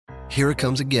Here it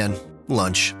comes again.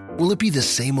 Lunch. Will it be the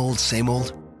same old, same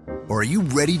old? Or are you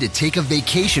ready to take a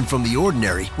vacation from the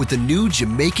ordinary with the new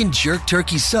Jamaican Jerk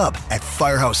Turkey Sub at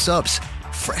Firehouse Subs?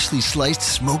 Freshly sliced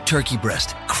smoked turkey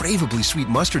breast, craveably sweet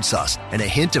mustard sauce, and a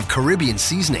hint of Caribbean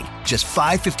seasoning. Just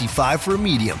 $5.55 for a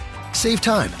medium. Save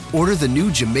time. Order the new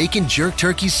Jamaican Jerk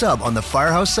Turkey Sub on the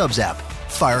Firehouse Subs app.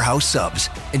 Firehouse Subs.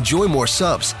 Enjoy more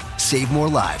subs. Save more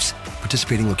lives.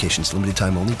 Participating locations. Limited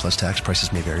time only, plus tax.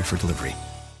 Prices may vary for delivery.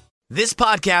 This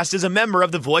podcast is a member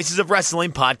of the Voices of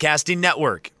Wrestling Podcasting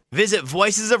Network. Visit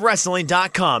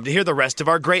voicesofwrestling.com to hear the rest of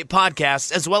our great podcasts,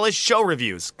 as well as show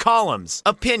reviews, columns,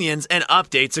 opinions, and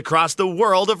updates across the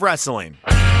world of wrestling.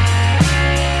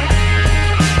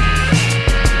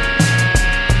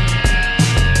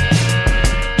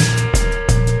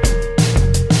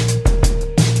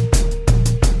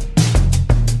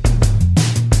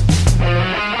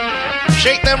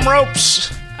 Shake them ropes.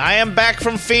 I am back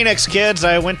from Phoenix, kids.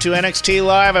 I went to NXT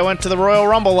Live. I went to the Royal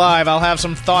Rumble Live. I'll have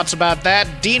some thoughts about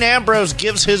that. Dean Ambrose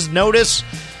gives his notice,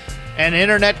 and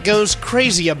internet goes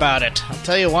crazy about it. I'll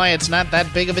tell you why it's not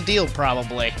that big of a deal,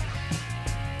 probably.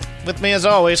 With me, as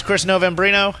always, Chris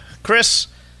Novembrino. Chris,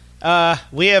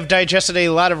 we have digested a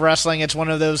lot of wrestling. It's one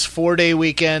of those 4-day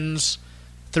weekends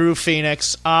through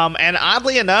Phoenix. And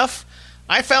oddly enough,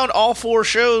 I found all 4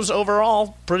 shows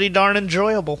overall pretty darn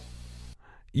enjoyable.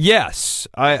 Yes,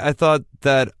 I thought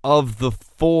that of the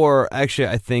 4, actually,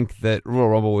 I think that Royal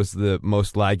Rumble was the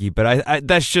most laggy, but I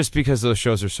that's just because those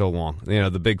shows are so long. You know,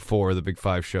 the big 4, the big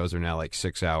 5 shows are now like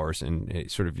 6 hours, and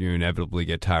it sort of you inevitably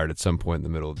get tired at some point in the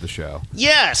middle of the show.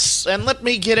 Yes, and let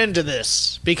me get into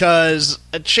this, because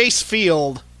Chase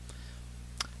Field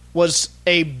was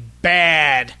a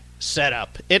bad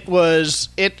setup. It was,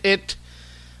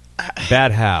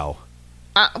 Bad how?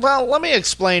 Well, let me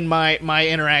explain my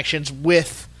interactions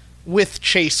with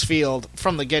Chase Field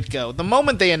from the get-go. The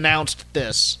moment they announced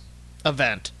this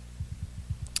event,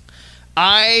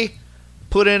 I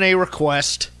put in a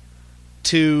request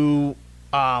to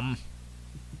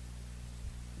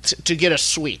get a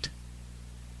suite,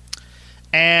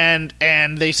 and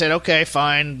they said, okay,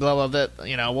 fine, blah blah blah.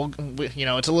 You know,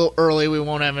 it's a little early. We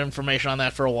won't have information on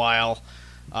that for a while.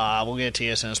 We'll get it to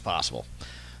you as soon as possible.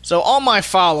 So all my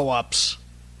follow-ups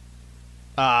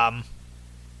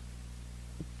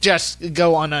just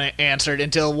go unanswered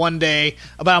until one day,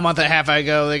 about a month and a half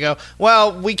ago, they go,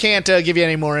 well, we can't give you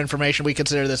any more information. We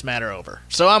consider this matter over.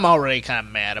 So I'm already kind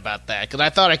of mad about that, because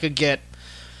I thought I could get,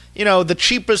 the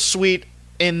cheapest suite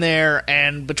in there,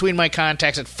 and between my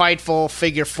contacts at Fightful,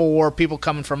 Figure 4, people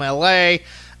coming from LA,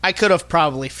 I could have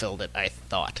probably filled it, I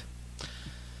thought.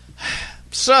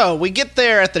 So we get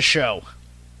there at the show.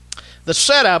 The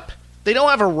setup, they don't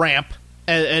have a ramp,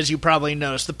 as you probably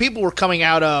noticed. The people were coming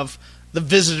out of the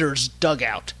visitors'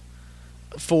 dugout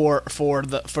for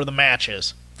the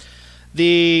matches.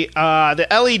 The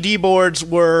LED boards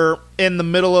were in the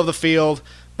middle of the field,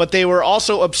 but they were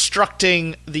also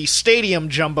obstructing the stadium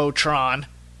jumbotron.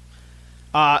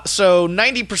 So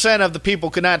 90% of the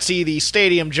people could not see the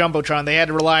stadium jumbotron. They had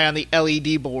to rely on the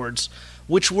LED boards,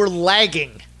 which were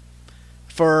lagging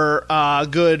for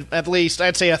good, at least,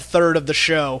 I'd say a third of the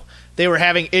show. They were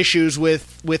having issues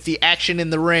with the action in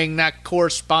the ring not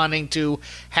corresponding to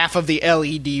half of the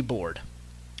LED board.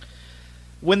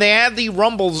 When they had the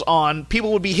rumbles on,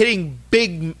 people would be hitting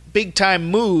big-time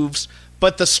moves,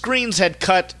 but the screens had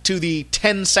cut to the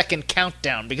 10-second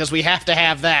countdown, because we have to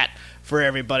have that for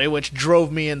everybody, which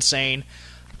drove me insane.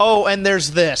 Oh, and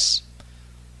there's this.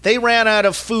 They ran out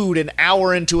of food an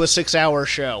hour into a 6-hour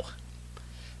show.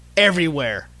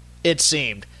 Everywhere, it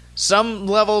seemed. Some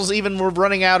levels even were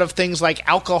running out of things like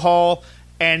alcohol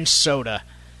and soda.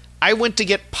 I went to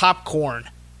get popcorn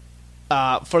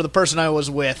for the person I was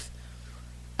with.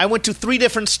 I went to 3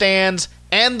 different stands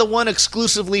and the one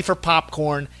exclusively for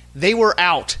popcorn. They were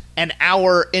out an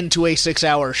hour into a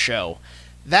 6-hour show.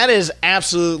 That is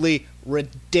absolutely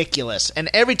ridiculous. And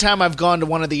every time I've gone to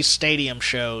one of these stadium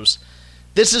shows,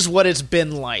 this is what it's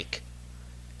been like.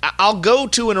 I'll go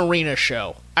to an arena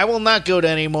show. I will not go to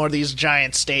any more of these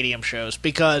giant stadium shows,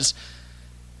 because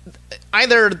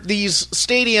either these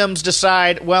stadiums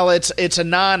decide, well, it's a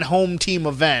non-home team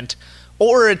event,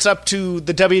 or it's up to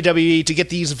the WWE to get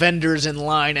these vendors in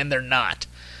line, and they're not.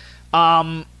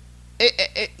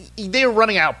 They're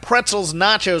running out pretzels,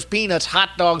 nachos, peanuts, hot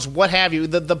dogs, what have you.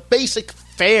 The basic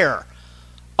fare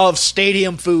of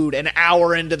stadium food an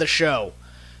hour into the show.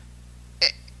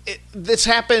 This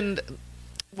happened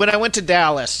when I went to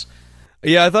Dallas.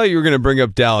 Yeah, I thought you were going to bring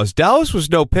up Dallas. Dallas was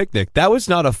no picnic. That was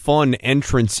not a fun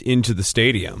entrance into the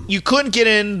stadium. You couldn't get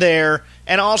in there,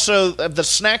 and also the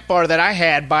snack bar that I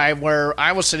had by where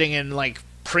I was sitting in, like,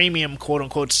 premium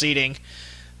quote-unquote seating,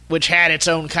 which had its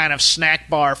own kind of snack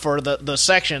bar for the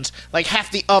sections, like half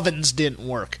the ovens didn't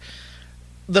work.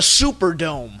 The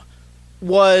Superdome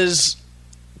was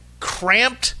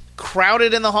cramped,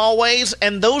 crowded in the hallways,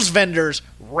 and those vendors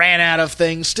ran out of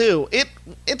things too.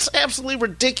 It's absolutely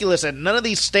ridiculous that none of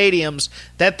these stadiums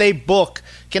that they book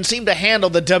can seem to handle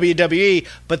the WWE,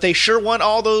 but they sure want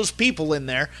all those people in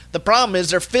there. The problem is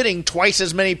they're fitting twice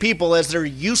as many people as they're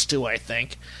used to, I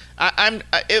think.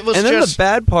 The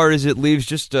bad part is it leaves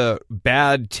just a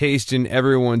bad taste in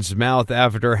everyone's mouth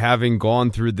after having gone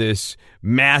through this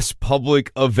mass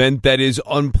public event that is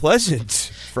unpleasant,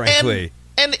 frankly.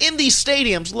 And in these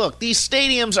stadiums, look, these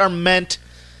stadiums are meant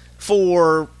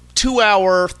for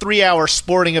 2-hour, 3-hour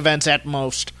sporting events at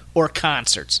most, or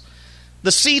concerts.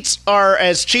 The seats are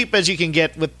as cheap as you can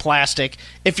get with plastic.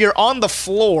 If you're on the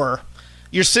floor,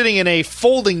 you're sitting in a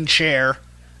folding chair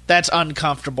that's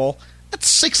uncomfortable. That's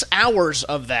 6 hours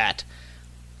of that.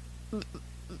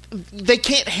 They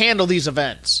can't handle these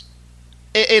events.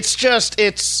 It's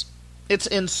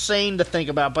insane to think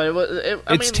about, but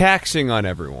it's taxing on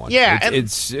everyone. Yeah,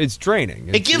 it's draining.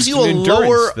 It gives you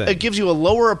a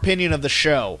lower opinion of the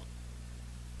show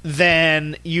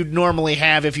than you'd normally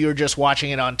have if you were just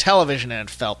watching it on television and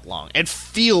it felt long. It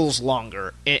feels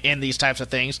longer in these types of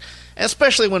things,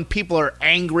 especially when people are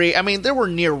angry. I mean, there were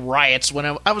near riots when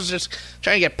I was just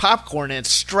trying to get popcorn, and it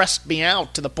stressed me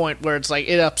out to the point where it's like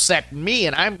it upset me,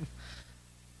 and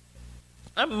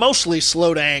I'm mostly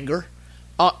slow to anger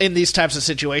in these types of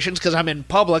situations because I'm in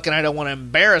public and I don't want to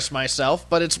embarrass myself.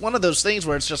 But it's one of those things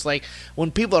where it's just like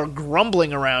when people are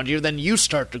grumbling around you, then you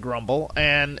start to grumble,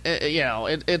 and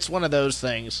it's one of those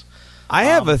things. I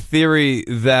have a theory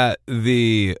that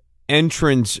the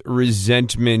entrance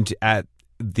resentment at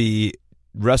the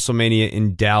WrestleMania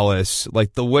in Dallas,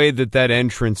 like the way that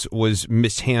entrance was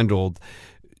mishandled,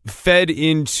 fed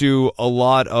into a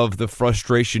lot of the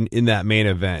frustration in that main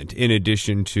event, in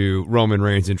addition to Roman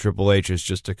Reigns and Triple H as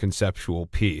just a conceptual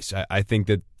piece. I think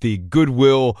that the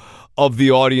goodwill of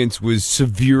the audience was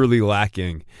severely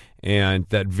lacking, and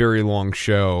that very long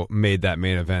show made that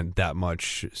main event that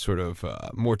much sort of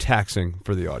more taxing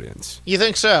for the audience. You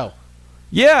think so?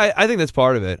 Yeah, I think that's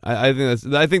part of it. I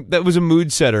think that was a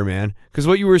mood setter, man. Because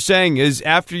what you were saying is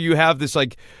after you have this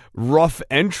like rough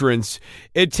entrance,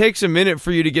 it takes a minute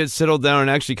for you to get settled down and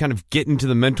actually kind of get into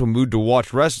the mental mood to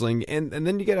watch wrestling, and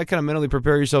then you got to kind of mentally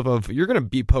prepare yourself of you're going to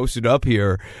be posted up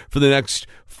here for the next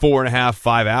 4.5,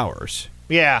 5 hours.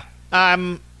 Yeah,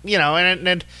 and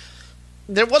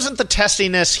there wasn't the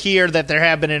testiness here that there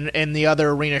have been in the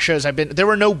other arena shows I've been. There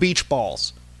were no beach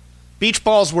balls. Beach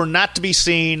balls were not to be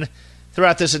seen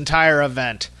throughout this entire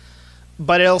event.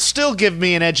 But it'll still give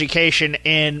me an education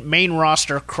in main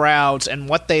roster crowds and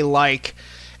what they like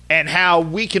and how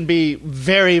we can be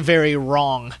very, very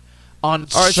wrong on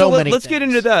All right, so many let's things. get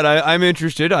into that. I'm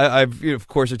interested. I've of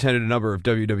course, attended a number of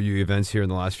WWE events here in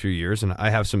the last few years, and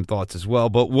I have some thoughts as well.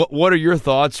 But what are your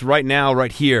thoughts right now,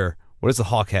 right here? What does the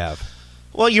Hawk have?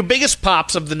 Well, your biggest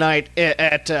pops of the night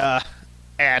at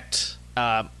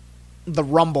the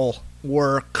Rumble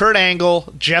were Kurt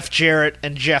Angle, Jeff Jarrett,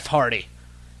 and Jeff Hardy.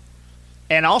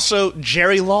 And also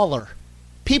Jerry Lawler.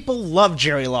 People love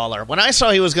Jerry Lawler. When I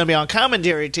saw he was going to be on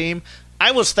commentary team,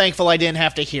 I was thankful I didn't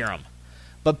have to hear him.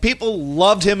 But people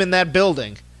loved him in that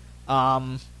building.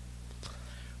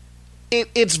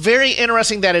 It's very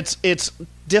interesting that it's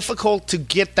difficult to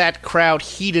get that crowd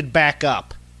heated back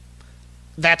up.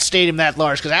 That stadium that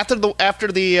large, because after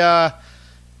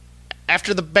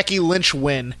the Becky Lynch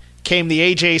win came the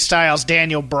AJ Styles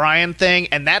Daniel Bryan thing,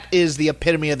 and that is the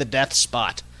epitome of the death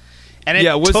spot. And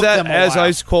was that as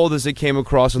ice cold as it came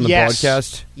across on the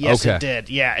broadcast? Yes, okay. It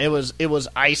did. Yeah, it was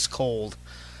ice cold.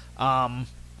 And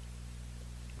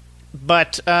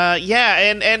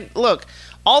look,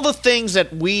 all the things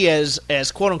that we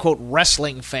as quote unquote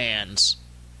wrestling fans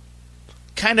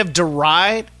kind of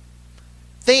deride,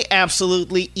 they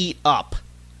absolutely eat up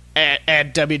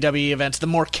at WWE events. The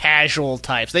more casual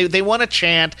types, they want to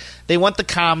chant, they want the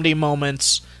comedy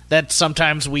moments that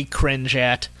sometimes we cringe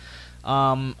at.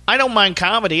 I don't mind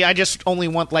comedy. I just only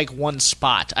want like one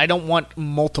spot. I don't want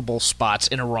multiple spots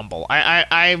in a Rumble.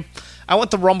 I want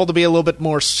the Rumble to be a little bit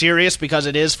more serious because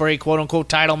it is for a quote-unquote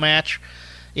title match.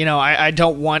 I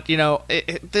don't want,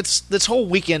 this whole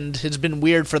weekend has been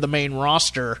weird for the main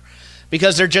roster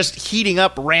because they're just heating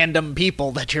up random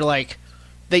people that you're like,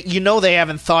 they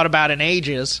haven't thought about in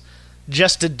ages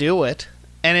just to do it.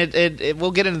 And it we'll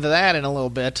get into that in a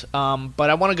little bit. But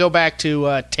I want to go back to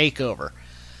TakeOver.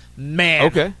 Man,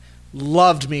 okay.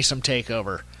 Loved me some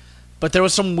TakeOver. But there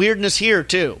was some weirdness here,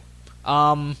 too.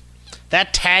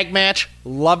 That tag match,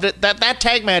 loved it. That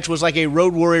tag match was like a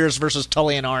Road Warriors versus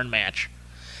Tully and Arn match.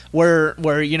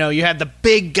 Where you had the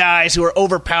big guys who are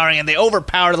overpowering, and they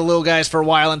overpower the little guys for a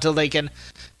while until the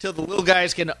little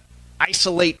guys can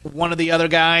isolate one of the other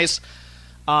guys.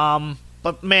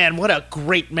 But man, what a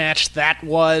great match that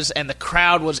was, and the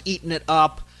crowd was eating it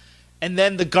up. And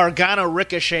then the Gargano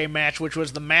Ricochet match, which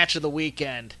was the match of the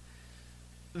weekend.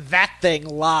 That thing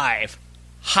live,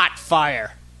 hot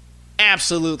fire.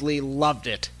 Absolutely loved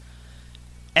it.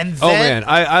 And then,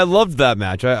 I loved that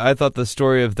match. I thought the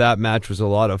story of that match was a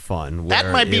lot of fun.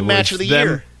 That might be match of the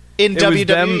year in WWE was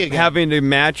them again. Having to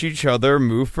match each other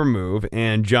move for move,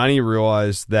 and Johnny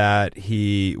realized that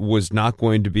he was not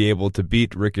going to be able to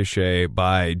beat Ricochet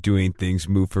by doing things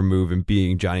move for move and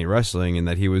being Johnny Wrestling, and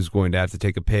that he was going to have to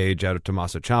take a page out of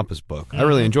Tommaso Ciampa's book. I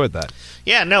really enjoyed that.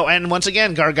 Yeah, no, and once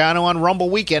again, Gargano on Rumble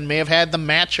weekend may have had the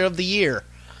match of the year.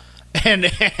 And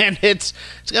it's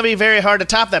going to be very hard to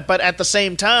top that. But at the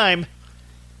same time,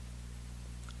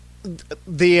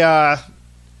 the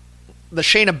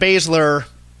Shayna Baszler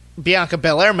Bianca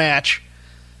Belair match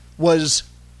was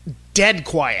dead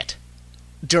quiet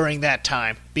during that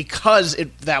time because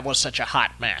that was such a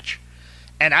hot match.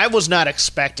 And I was not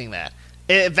expecting that.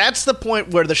 That's the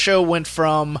point where the show went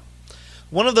from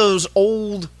one of those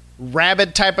old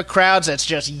rabid type of crowds that's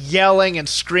just yelling and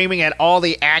screaming at all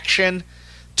the action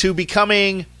to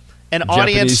becoming an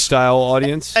Japanese-style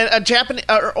audience? A Japanese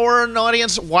or an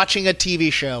audience watching a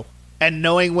TV show and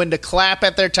knowing when to clap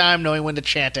at their time, knowing when to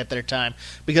chant at their time.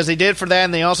 Because they did for that,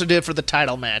 and they also did for the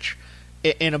title match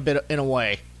in a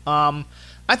way.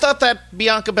 I thought that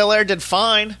Bianca Belair did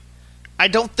fine. I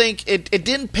don't think it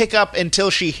didn't pick up until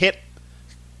she hit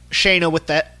Shayna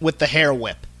with the hair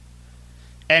whip.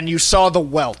 And you saw the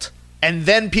welt. And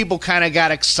then people kind of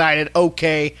got excited.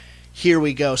 Okay, here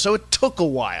we go. So it took a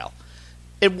while.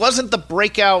 It wasn't the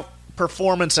breakout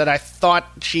performance that I thought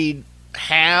she'd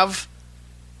have,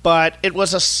 but it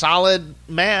was a solid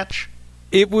match.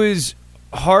 It was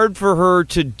hard for her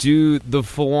to do the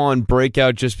full-on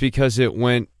breakout just because it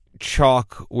went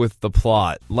chalk with the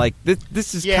plot. Like,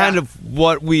 this is kind of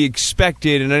what we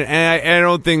expected, and I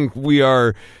don't think we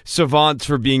are savants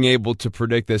for being able to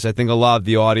predict this. I think a lot of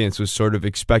the audience was sort of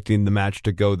expecting the match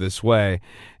to go this way.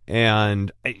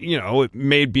 And, it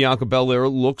made Bianca Belair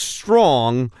look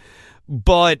strong,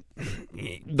 but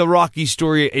the Rocky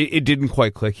story, it didn't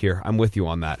quite click here. I'm with you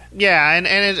on that. Yeah,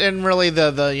 and really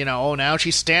the now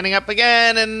she's standing up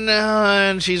again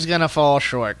and she's going to fall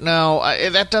short. No,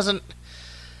 that doesn't...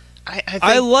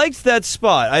 I liked that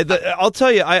spot. I'll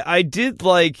tell you, I did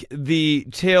like the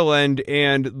tail end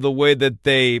and the way that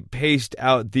they paced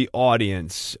out the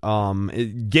audience,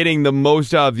 getting the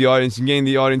most out of the audience and getting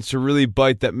the audience to really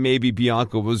bite that maybe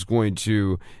Bianca was going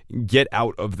to get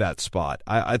out of that spot.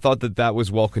 I thought that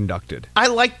was well conducted. I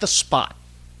like the spot.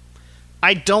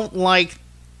 I don't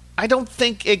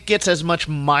think it gets as much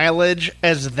mileage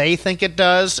as they think it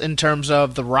does in terms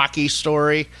of the Rocky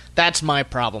story. That's my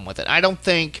problem with it. I don't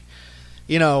think...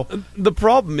 the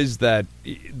problem is that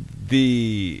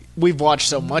we've watched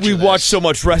so much. We watch so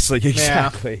much wrestling,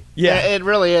 exactly. Yeah, it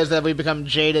really is that we become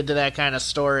jaded to that kind of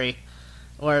story,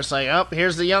 where it's like, oh,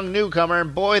 here's the young newcomer,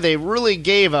 and boy, they really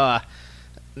gave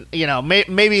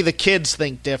maybe the kids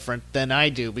think different than I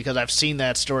do because I've seen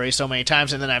that story so many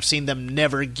times, and then I've seen them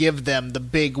never give them the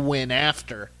big win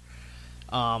after.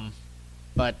 And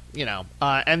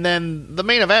then the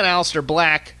main event, Aleister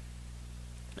Black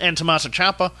and Tommaso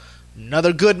Ciampa.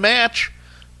 Another good match,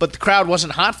 but the crowd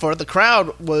wasn't hot for it. The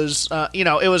crowd was,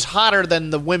 it was hotter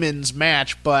than the women's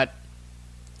match, but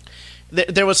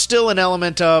there was still an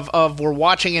element of we're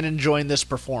watching and enjoying this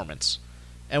performance,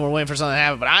 and we're waiting for something to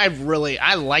happen. But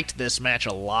I liked this match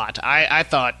a lot. I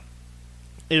thought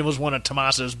it was one of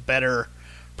Tommaso's better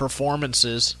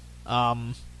performances.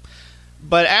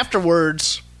 But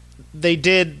afterwards, they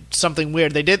did something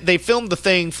weird. They filmed the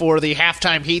thing for the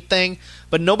halftime heat thing,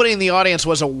 but nobody in the audience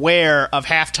was aware of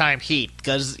halftime heat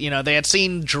because they had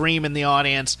seen Dream in the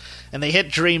audience, and they hit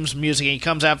Dream's music, and he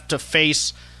comes out to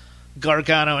face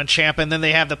Gargano and Ciampa, and then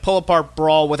they have the pull apart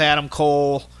brawl with Adam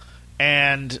Cole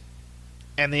and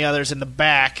the others in the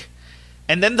back,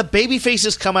 and then the baby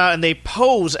faces come out and they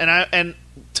pose, and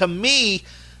to me,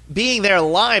 being there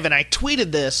live, and I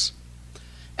tweeted this.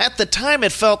 At the time,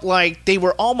 it felt like they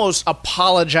were almost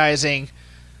apologizing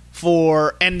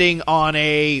for ending on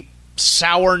a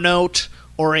sour note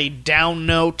or a down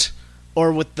note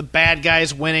or with the bad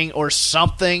guys winning or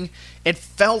something. It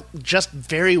felt just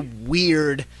very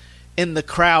weird in the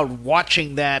crowd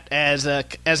watching that as a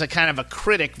kind of a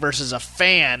critic versus a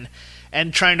fan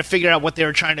and trying to figure out what they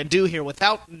were trying to do here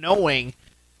without knowing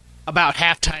about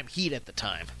halftime heat at the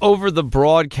time. Over the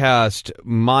broadcast,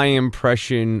 my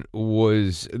impression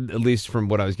was, at least from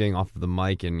what I was getting off of the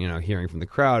mic and hearing from the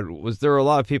crowd, was there were a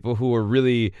lot of people who were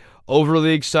really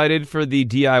overly excited for the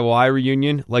DIY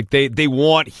reunion. Like they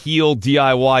want heel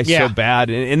DIY so bad,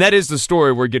 and that is the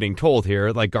story we're getting told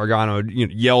here. Like Gargano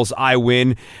yells "I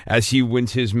win" as he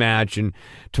wins his match, and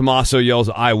Tommaso yells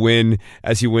 "I win"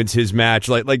 as he wins his match.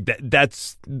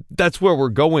 That's where we're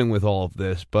going with all of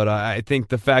this. But I think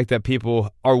the fact that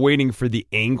people are waiting for the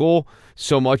angle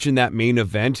so much in that main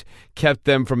event kept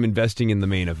them from investing in the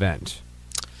main event.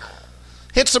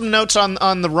 Hit some notes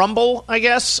on the Rumble, I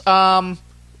guess.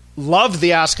 Love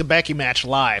the Asuka Becky match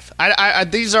live.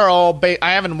 These are all.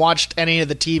 I haven't watched any of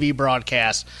the TV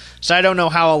broadcasts, so I don't know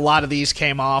how a lot of these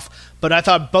came off. But I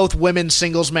thought both women's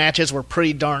singles matches were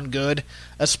pretty darn good,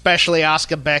 especially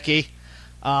Asuka Becky.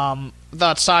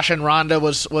 Thought Sasha and Ronda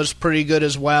was pretty good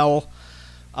as well.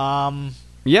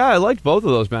 Yeah, I liked both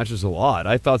of those matches a lot.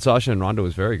 I thought Sasha and Ronda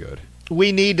was very good.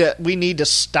 We need to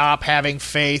stop having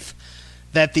faith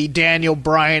that the Daniel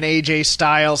Bryan, AJ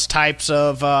Styles types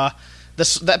of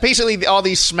that basically all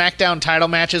these SmackDown title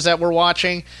matches that we're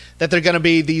watching, that they're going to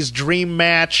be these dream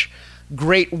match,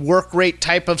 great work rate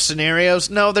type of scenarios.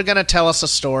 No, they're going to tell us a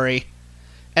story,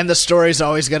 and the story's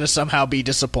always going to somehow be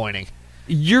disappointing.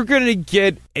 You're going to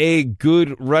get a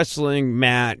good wrestling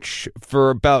match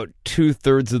for about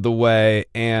 2/3 of the way,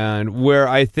 and where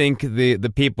I think the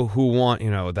people who want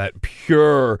that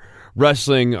pure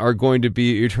wrestling are going to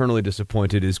be eternally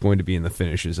disappointed is going to be in the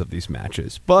finishes of these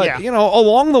matches. But,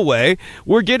 along the way,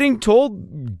 we're getting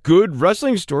told good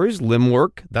wrestling stories, limb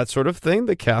work, that sort of thing.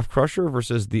 The calf crusher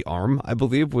versus the arm, I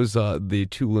believe, was the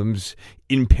two limbs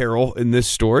in peril in this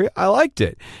story. I liked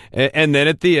it. And then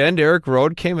at the end, Eric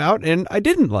Rowan came out, and I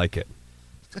didn't like it.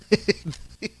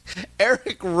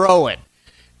 Eric Rowan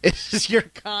is your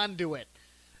conduit.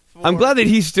 I'm glad that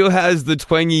he still has the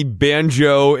twangy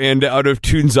banjo and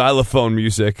out-of-tune xylophone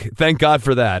music. Thank God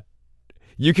for that.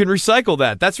 You can recycle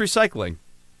that. That's recycling.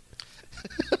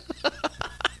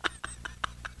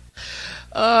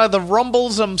 The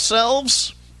Rumbles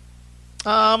themselves.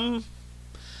 The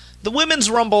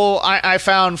Women's Rumble I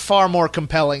found far more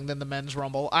compelling than the Men's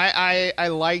Rumble. I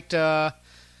liked...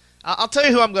 I'll tell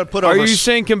you who I'm going to put over. Are you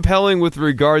saying compelling with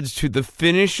regards to the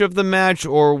finish of the match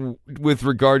or with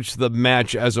regards to the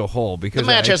match as a whole? Because the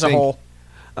match as a whole.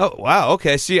 Oh, wow.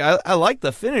 Okay. See, I like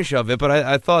the finish of it, but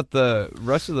I thought the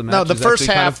rest of the match the was first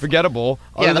half, kind of forgettable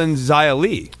other than Xia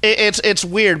Li. It's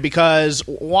weird because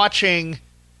watching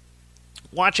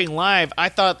live, I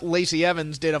thought Lacey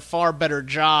Evans did a far better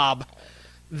job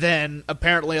than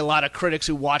apparently a lot of critics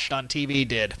who watched on TV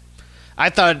did. I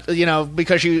thought,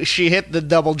 because she hit the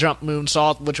double jump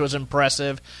moonsault, which was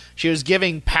impressive. She was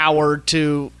giving power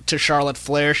to Charlotte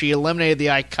Flair. She eliminated the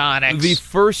Iconics. The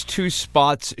first two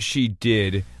spots she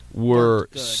did were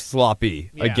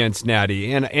sloppy against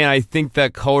Natty. And I think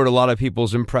that colored a lot of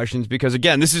people's impressions because,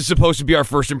 again, this is supposed to be our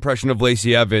first impression of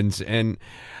Lacey Evans. And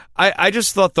I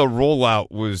just thought the rollout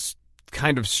was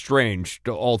kind of strange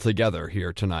altogether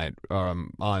here tonight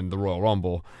on the Royal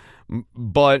Rumble.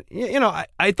 But,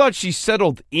 I thought she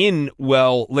settled in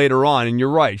well later on, and you're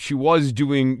right. She was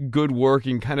doing good work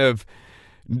and kind of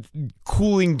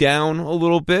cooling down a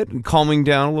little bit and calming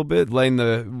down a little bit, letting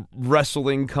the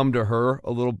wrestling come to her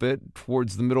a little bit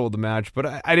towards the middle of the match.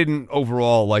 But I didn't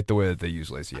overall like the way that they use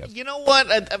Lacey Evans. You know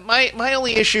what? My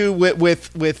only issue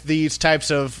with these types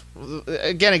of,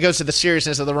 again, it goes to the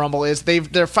seriousness of the Rumble, is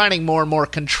they're finding more and more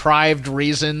contrived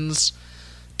reasons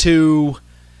to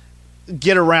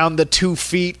get around the 2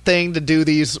 feet thing to do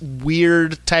these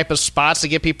weird type of spots to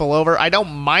get people over. I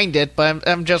don't mind it, but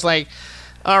I'm just like,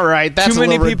 all right, that's too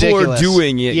many people ridiculous. Are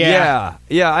doing it. Yeah.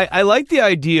 I like the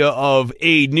idea of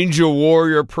a Ninja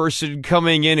Warrior person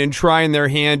coming in and trying their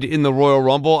hand in the Royal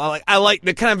Rumble. I like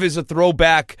that kind of as a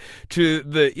throwback to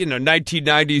the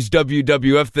 1990s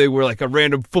WWF thing where like a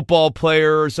random football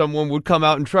player or someone would come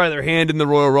out and try their hand in the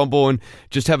Royal Rumble and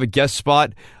just have a guest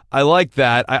spot. I like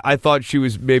that. I thought she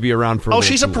was maybe around for a little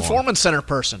she's a too Performance Center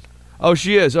person. Oh,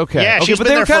 she is? Okay. Yeah, okay, she's been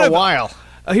there for a while.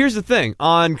 Here's the thing.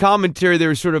 On commentary, they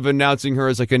were sort of announcing her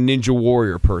as like a Ninja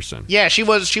Warrior person. Yeah, she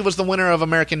was the winner of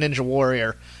American Ninja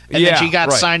Warrior. And then she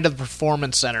got signed to the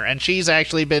Performance Center. And she's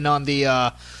actually been on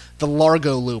the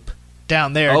Largo Loop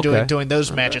down there doing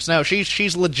those matches. No,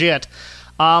 she's legit.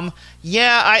 There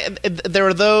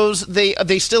are those.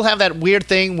 They still have that weird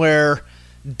thing where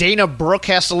Dana Brooke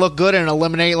has to look good and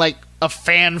eliminate like a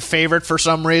fan favorite for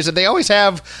some reason. They always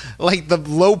have like the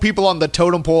low people on the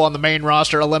totem pole on the main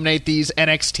roster eliminate these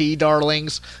NXT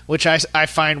darlings, which I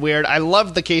find weird. I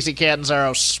loved the Casey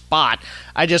Catanzaro spot.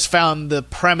 I just found the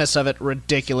premise of it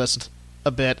ridiculous.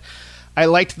 a bit. I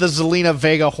liked the Zelina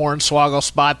Vega Hornswoggle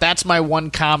spot. That's my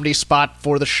one comedy spot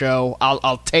for the show.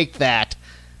 I'll take that.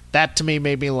 That to me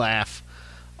made me laugh.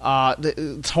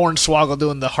 Hornswoggle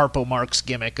doing the Harpo Marx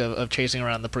gimmick of chasing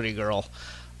around the pretty girl.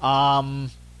 I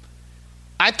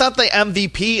thought the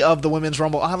MVP of the Women's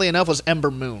Rumble, oddly enough, was Ember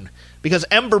Moon. Because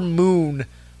Ember Moon,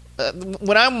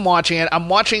 when I'm watching it, I'm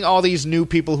watching all these new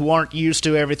people who aren't used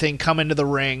to everything come into the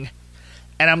ring.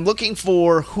 And I'm looking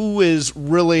for who is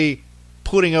really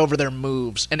putting over their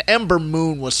moves. And Ember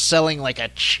Moon was selling like a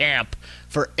champ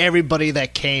for everybody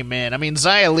that came in. I mean,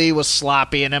 Xia Li was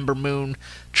sloppy, and Ember Moon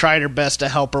tried her best to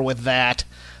help her with that.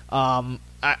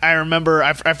 I remember,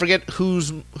 I forget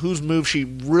whose move she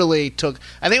really took.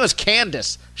 I think it was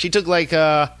Candice. She took like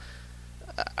a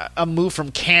move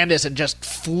from Candice and just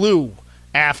flew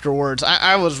afterwards.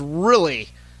 I was really,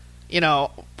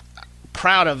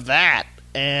 proud of that.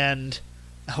 And,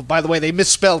 oh, by the way, they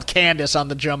misspelled Candice on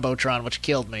the Jumbotron, which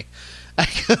killed me. I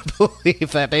couldn't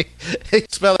believe that. They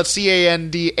spell it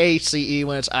Candace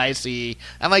when it's ICE.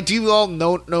 I'm like, do you all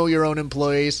know your own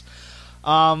employees?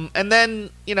 And then,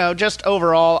 just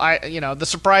overall, the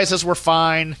surprises were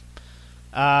fine.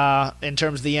 In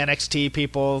terms of the NXT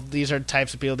people, these are the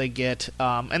types of people they get.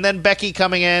 And then Becky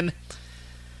coming in.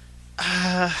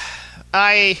 I'm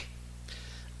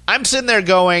sitting there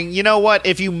going, you know what?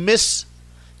 If you miss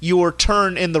your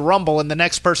turn in the Rumble and the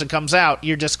next person comes out,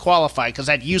 you're disqualified, because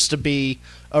that used to be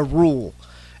a rule.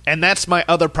 And that's my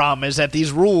other problem, is that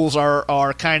these rules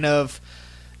are kind of...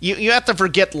 You have to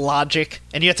forget logic,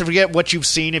 and you have to forget what you've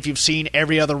seen if you've seen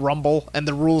every other Rumble and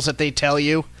the rules that they tell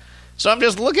you. So I'm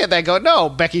just looking at that going, no,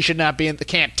 Becky should not be in... They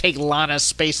can't take Lana's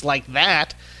space like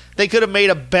that. They could have made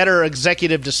a better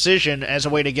executive decision as a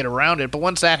way to get around it, but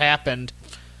once that happened...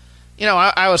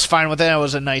 I was fine with it. It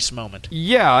was a nice moment.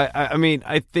 Yeah, I mean,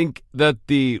 I think that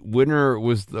the winner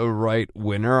was the right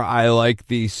winner. I like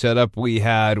the setup we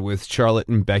had with Charlotte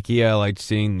and Becky. I liked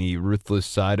seeing the ruthless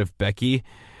side of Becky.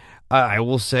 I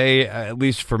will say, at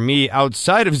least for me,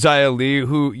 outside of Xia Li,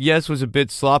 who, yes, was a bit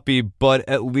sloppy, but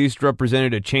at least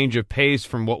represented a change of pace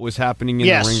from what was happening in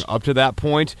the ring up to that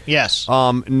point. Yes.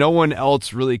 No one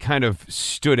else really kind of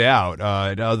stood out.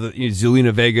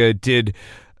 Zelina Vega did...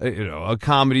 a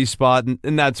comedy spot,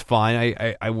 and that's fine.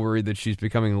 I worry that she's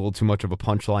becoming a little too much of a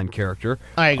punchline character.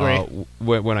 I agree.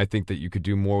 When I think that you could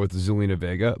do more with Zelina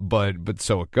Vega, but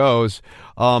so it goes.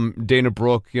 Dana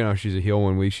Brooke, she's a heel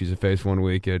one week, she's a face one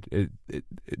week. It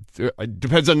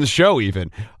depends on the show,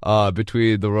 even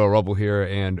between the Royal Rumble here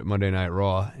and Monday Night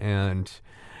Raw. And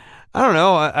I don't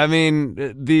know. I mean,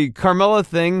 the Carmella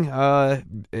thing,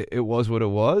 it was what it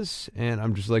was, and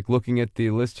I'm just looking at the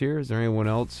list here. Is there anyone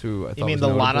else who I thought was notable? You mean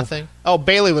the Lana thing? Oh,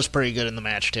 Bayley was pretty good in the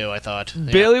match too, I thought.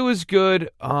 Yeah. Bayley was good.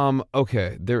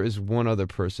 Okay, there is one other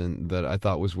person that I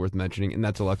thought was worth mentioning, and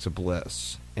that's Alexa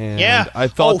Bliss. And I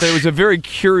thought that was a very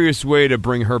curious way to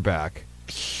bring her back.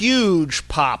 Huge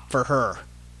pop for her.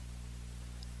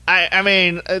 I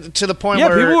mean, to the point where...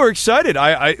 Yeah, people were excited.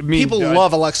 I mean... People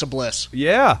love Alexa Bliss.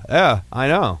 Yeah, I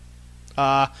know.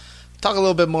 Talk a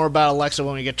little bit more about Alexa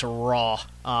when we get to Raw.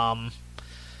 I'm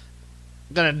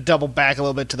going to double back a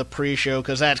little bit to the pre-show,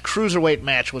 because that Cruiserweight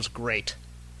match was great.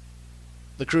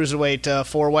 The Cruiserweight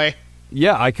four-way.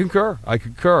 Yeah, I concur.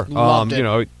 Loved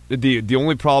it. The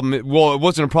only problem... Well, it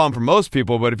wasn't a problem for most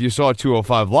people, but if you saw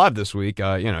 205 Live this week,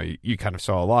 you kind of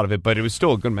saw a lot of it, but it was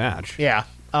still a good match. Yeah.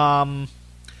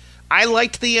 I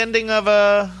liked the ending of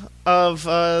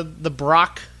the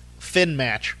Brock Finn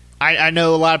match. I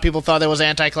know a lot of people thought it was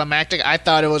anticlimactic. I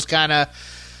thought it was kind of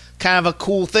a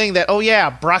cool thing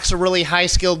that, Brock's a really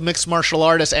high-skilled mixed martial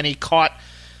artist, and he caught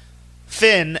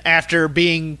Finn after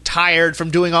being tired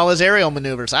from doing all his aerial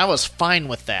maneuvers. I was fine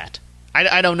with that.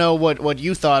 I don't know what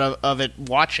you thought of it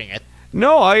watching it.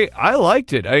 No, I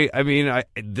liked it. I mean,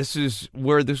 this is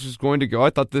where this was going to go. I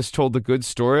thought this told a good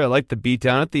story. I liked the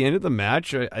beatdown at the end of the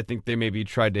match. I think they maybe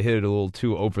tried to hit it a little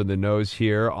too over the nose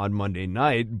here on Monday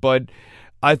night, but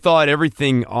I thought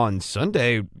everything on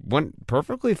Sunday went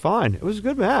perfectly fine. It was a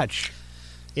good match.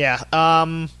 Yeah.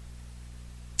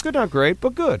 Good, not great,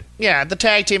 but good. Yeah, the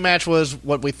tag team match was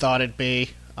what we thought it'd be.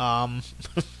 The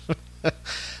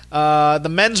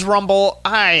men's Rumble,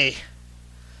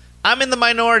 I'm in the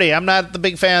minority. I'm not the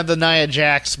big fan of the Nia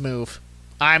Jax move.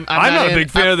 I'm not a big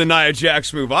fan of the Nia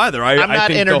Jax move either. I'm not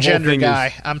think intergender the whole thing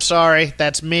guy. I'm sorry.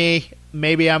 That's me.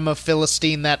 Maybe I'm a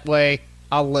Philistine that way.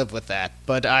 I'll live with that.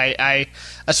 But I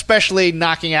especially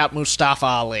knocking out Mustafa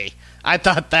Ali. I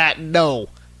thought that, no.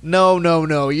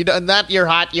 Not your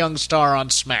hot young star on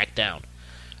SmackDown.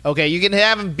 Okay, you can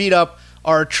have him beat up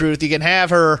R-Truth. You can have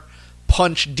her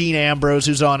punch Dean Ambrose,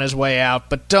 who's on his way out.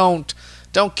 But don't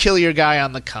kill your guy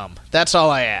on the come. That's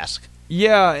all I ask.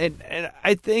 Yeah, and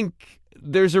I think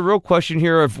there's a real question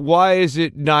here of why is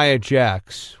it Nia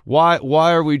Jax? Why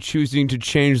are we choosing to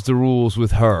change the rules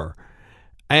with her?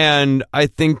 And I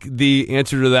think the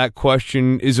answer to that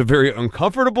question is a very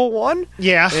uncomfortable one.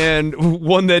 Yeah. And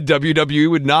one that WWE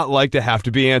would not like to have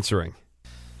to be answering.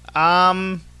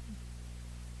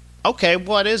 Okay,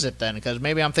 what is it then? Because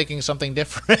maybe I'm thinking something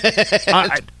different.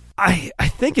 I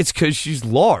think it's because she's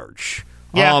large.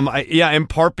 Yeah. In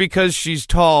part because she's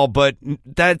tall, but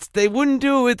they wouldn't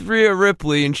do it with Rhea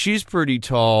Ripley, and she's pretty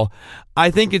tall.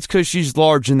 I think it's because she's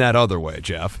large in that other way,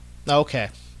 Jeff. Okay.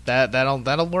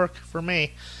 That'll work for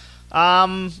me.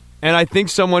 And I think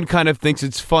someone kind of thinks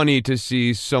it's funny to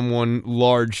see someone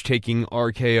large taking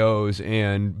RKOs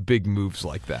and big moves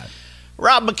like that.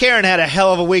 Rob McCarran had a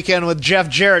hell of a weekend with Jeff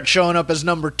Jarrett showing up as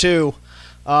number 2.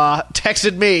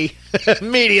 Texted me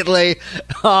immediately.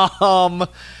 The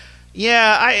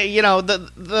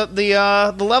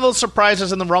level of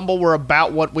surprises in the Rumble were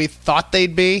about what we thought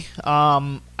they'd be.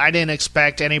 I didn't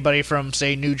expect anybody from,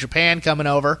 say, New Japan coming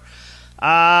over.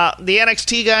 The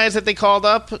NXT guys that they called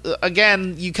up,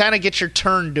 again, you kind of get your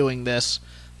turn doing this.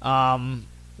 No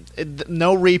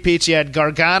repeats. You had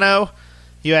Gargano.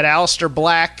 You had Aleister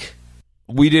Black.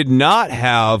 We did not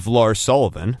have Lars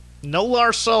Sullivan. No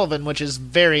Lars Sullivan, which is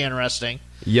very interesting.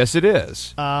 Yes, it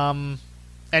is. And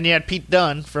you had Pete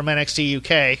Dunne from NXT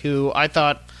UK, who I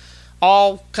thought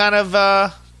all kind of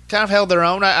held their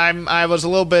own. I was a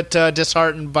little bit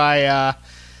disheartened by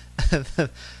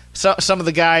some of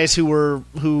the guys who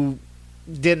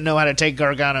didn't know how to take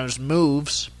Gargano's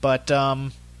moves, but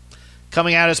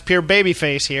coming out as pure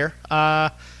babyface here.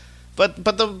 But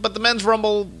the men's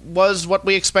Rumble was what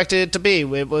we expected it to be.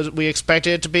 We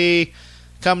expected it to be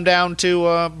come down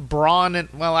to Braun, and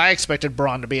well, I expected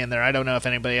Braun to be in there. I don't know if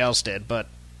anybody else did, but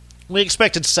we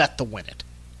expected Seth to win it.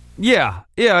 Yeah,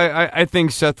 I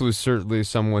think Seth was certainly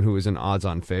someone who was an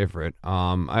odds-on favorite.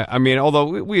 I mean,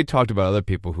 although we had talked about other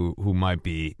people who might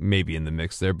be maybe in the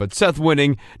mix there, but Seth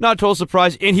winning, not a total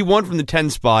surprise, and he won from the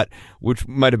 10 spot, which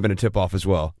might have been a tip-off as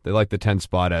well. They like the 10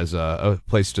 spot as a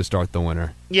place to start the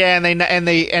winner. Yeah, and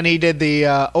he did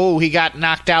the he got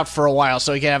knocked out for a while,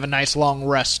 so he can have a nice long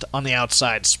rest on the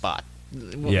outside spot.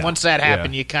 Yeah, once that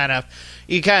happened, you kind of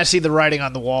see the writing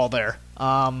on the wall there.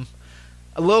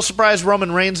 A little surprised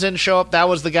Roman Reigns didn't show up. That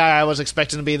was the guy I was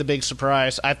expecting to be the big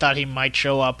surprise. I thought he might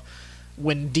show up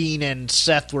when Dean and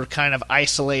Seth were kind of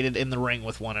isolated in the ring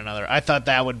with one another. I thought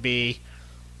that would be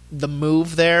the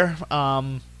move there.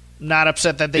 Not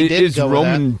upset that they did go with that. Is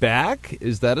Roman back?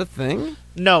 Is that a thing?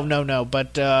 No.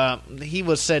 But he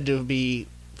was said to be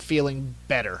feeling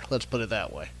better. Let's put it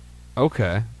that way.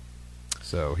 Okay.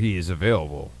 So he is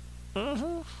available.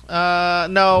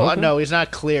 Mm-hmm. No, he's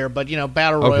not clear. But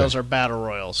battle royals are battle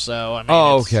royals. So I mean.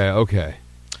 Okay.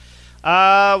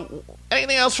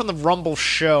 Anything else from the Rumble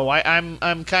show?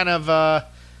 I'm kind of a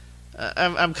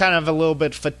little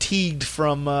bit fatigued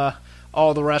from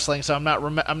all the wrestling, so I'm not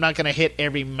going to hit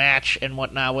every match and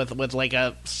whatnot with like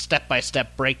a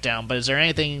step-by-step breakdown. But is there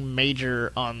anything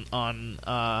major on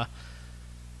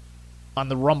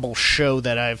the Rumble show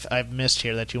that I've missed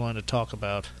here that you wanted to talk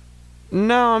about?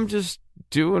 No, I'm just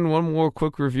doing one more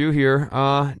quick review here.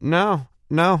 No,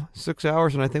 6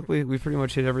 hours, and I think we pretty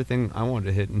much hit everything I wanted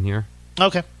to hit in here.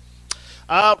 Okay.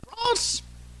 Ross,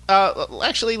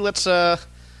 actually, let's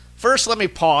first let me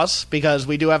pause because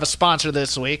we do have a sponsor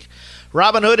this week.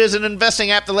 Robinhood is an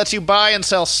investing app that lets you buy and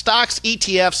sell stocks,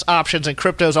 ETFs, options, and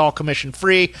cryptos all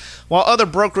commission-free. While other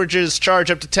brokerages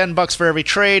charge up to $10 for every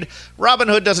trade,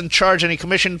 Robinhood doesn't charge any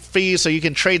commission fees, so you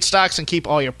can trade stocks and keep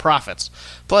all your profits.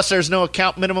 Plus, there's no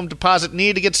account minimum deposit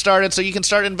needed to get started, so you can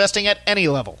start investing at any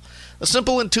level. The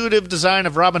simple, intuitive design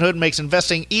of Robinhood makes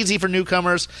investing easy for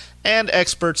newcomers and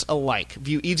experts alike.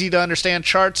 View easy-to-understand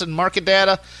charts and market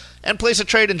data, and place a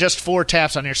trade in just 4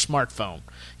 taps on your smartphone.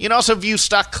 You can also view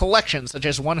stock collections, such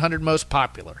as 100 most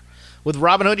popular. With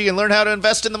Robinhood, you can learn how to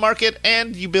invest in the market,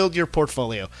 and you build your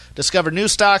portfolio. Discover new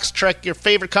stocks, track your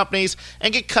favorite companies,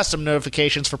 and get custom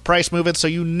notifications for price movements so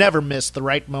you never miss the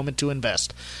right moment to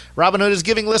invest. Robinhood is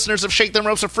giving listeners of Shake Them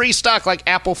Ropes a free stock like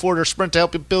Apple, Ford, or Sprint to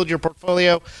help you build your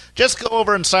portfolio. Just go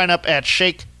over and sign up at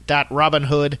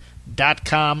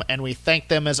shake.robinhood.com, and we thank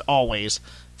them, as always,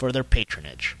 for their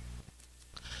patronage.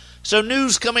 So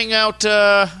news coming out,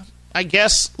 I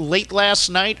guess, late last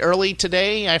night, early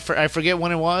today. I forget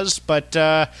when it was, but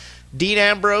Dean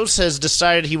Ambrose has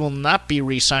decided he will not be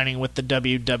re-signing with the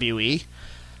WWE.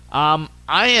 I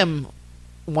am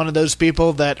one of those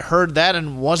people that heard that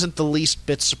and wasn't the least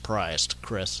bit surprised,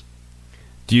 Chris.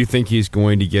 Do you think he's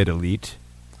going to get elite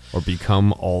or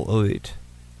become all elite?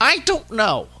 I don't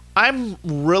know. I'm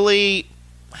really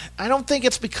I don't think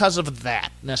it's because of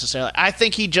that necessarily. I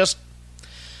think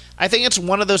it's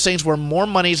one of those things where more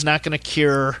money's not going to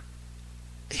cure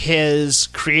his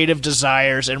creative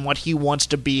desires and what he wants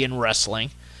to be in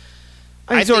wrestling.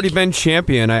 He's already been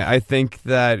champion. I think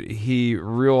that he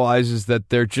realizes that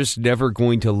they're just never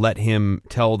going to let him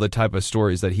tell the type of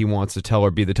stories that he wants to tell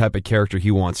or be the type of character he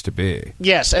wants to be.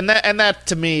 Yes, and that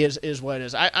to me is what it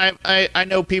is. I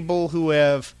know people who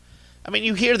have... I mean,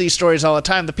 you hear these stories all the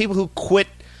time. The people who quit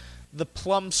the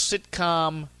plum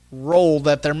sitcom role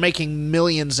that they're making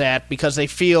millions at because they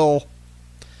feel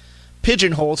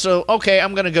pigeonholed. So, okay,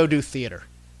 I'm going to go do theater.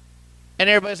 And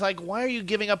everybody's like, why are you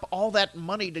giving up all that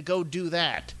money to go do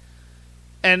that?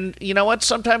 And you know what?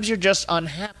 Sometimes you're just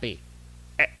unhappy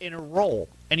in a role,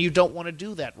 and you don't want to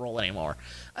do that role anymore.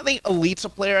 I think Elite's a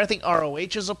player. I think ROH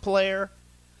is a player.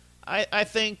 I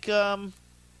think,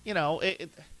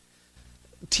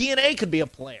 TNA could be a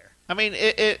player. I mean,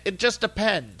 it just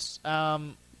depends.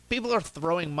 People are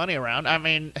throwing money around. I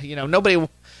mean, nobody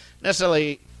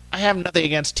necessarily... I have nothing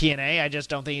against TNA. I just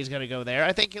don't think he's going to go there.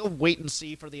 I think he'll wait and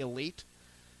see for the Elite.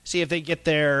 See if they get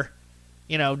their,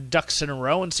 ducks in a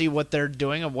row and see what they're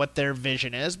doing and what their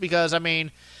vision is. Because, I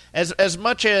mean, as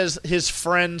much as his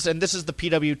friends, and this is the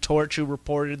PW Torch who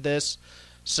reported this,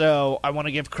 so I want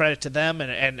to give credit to them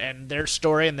and their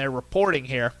story and their reporting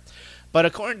here. But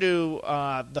according to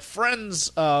the friends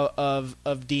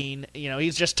of Dean,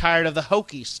 he's just tired of the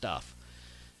hokey stuff.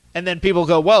 And then people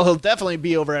go, well, he'll definitely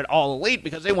be over at All Elite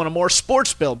because they want a more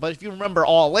sports bill. But if you remember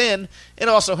All In, it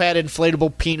also had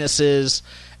inflatable penises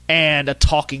and a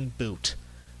talking boot.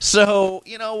 So,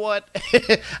 you know what?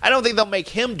 I don't think they'll make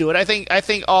him do it. I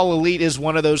think All Elite is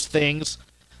one of those things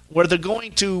where they're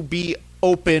going to be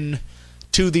open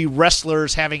to the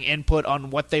wrestlers having input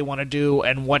on what they want to do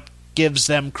and what gives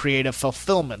them creative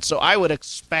fulfillment. So I would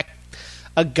expect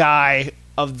a guy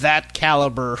of that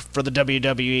caliber for the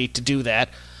WWE to do that.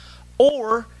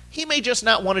 Or he may just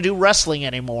not want to do wrestling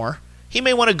anymore. He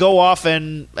may want to go off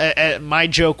and, my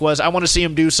joke was, I want to see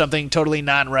him do something totally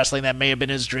non-wrestling that may have been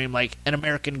his dream, like an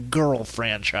American Girl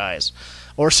franchise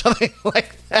or something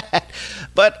like that.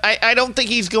 But I don't think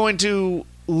he's going to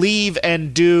leave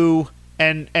and do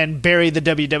and bury the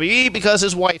WWE because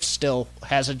his wife still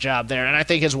has a job there, and I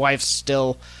think his wife's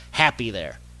still happy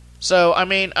there. So, I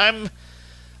mean, I'm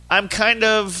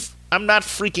not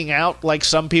freaking out like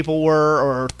some people were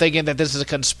or thinking that this is a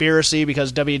conspiracy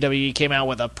because WWE came out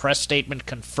with a press statement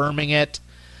confirming it.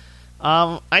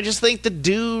 I just think the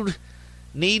dude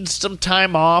needs some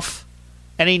time off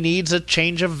and he needs a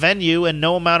change of venue, and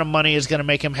no amount of money is going to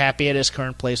make him happy at his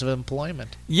current place of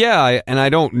employment. Yeah, and I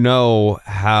don't know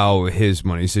how his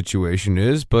money situation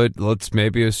is, but let's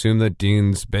maybe assume that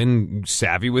Dean's been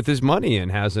savvy with his money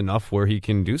and has enough where he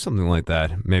can do something like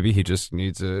that. Maybe he just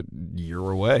needs a year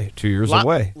away, 2 years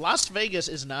away. Las Vegas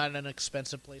is not an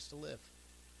expensive place to live.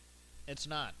 It's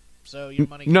not. So your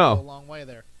money can go a long way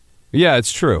there. Yeah,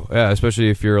 it's true. Yeah,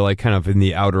 especially if you're like kind of in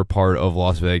the outer part of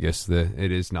Las Vegas,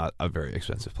 it is not a very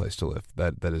expensive place to live.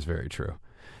 That is very true.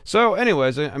 So,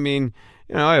 anyways, I mean,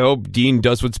 I hope Dean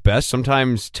does what's best.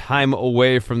 Sometimes time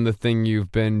away from the thing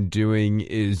you've been doing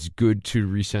is good to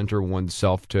recenter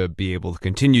oneself to be able to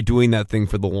continue doing that thing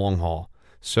for the long haul.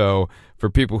 So, for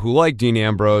people who like Dean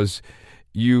Ambrose,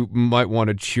 you might want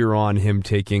to cheer on him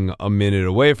taking a minute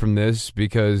away from this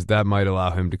because that might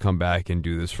allow him to come back and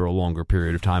do this for a longer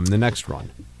period of time in the next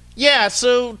run. Yeah,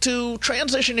 so to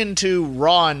transition into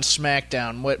Raw and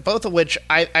SmackDown, both of which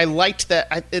I liked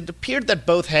that it appeared that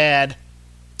both had,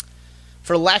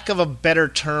 for lack of a better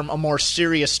term, a more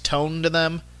serious tone to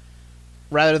them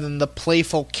rather than the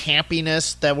playful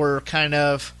campiness that we're kind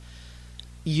of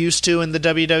used to in the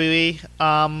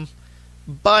WWE.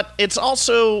 But it's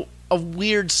also a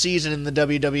weird season in the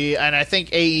WWE, and I think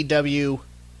AEW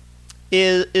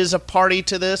is a party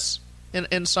to this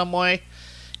in some way.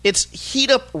 It's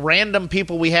heat up random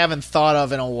people we haven't thought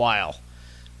of in a while.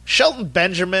 Shelton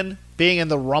Benjamin being in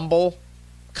the Rumble,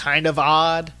 kind of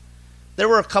odd. There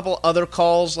were a couple other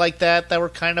calls like that were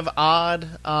kind of odd.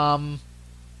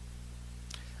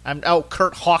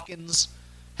 Kurt Hawkins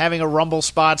having a Rumble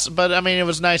spot, but I mean it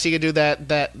was nice he could do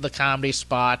the comedy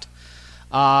spot.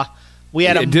 We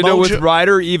had a ditto with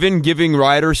Ryder, even giving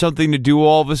Ryder something to do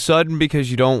all of a sudden because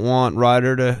you don't want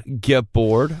Ryder to get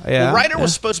bored. Yeah, well, Ryder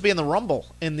was supposed to be in the Rumble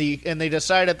and they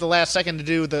decided at the last second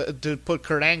to put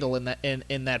Kurt Angle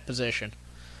in that position.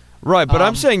 Right, but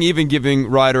I'm saying even giving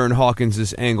Ryder and Hawkins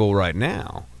this angle right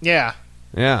now. Yeah.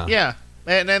 Yeah.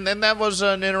 And that was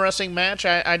an interesting match.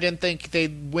 I didn't think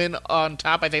they'd win on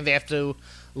top. I think they have to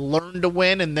learn to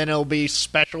win, and then it'll be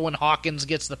special when Hawkins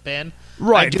gets the pin.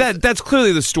 Right, that's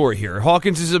clearly the story here.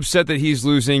 Hawkins is upset that he's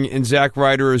losing, and Zack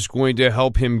Ryder is going to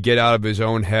help him get out of his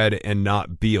own head and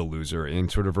not be a loser,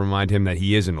 and sort of remind him that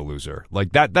he isn't a loser.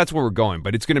 Like that's where we're going.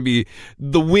 But it's going to be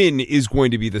the win is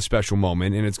going to be the special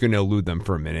moment, and it's going to elude them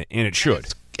for a minute, and it should.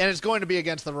 And it's going to be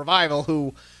against the Revival,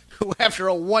 who after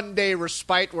a one-day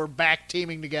respite were back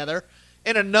teaming together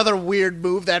in another weird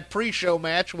move, that pre-show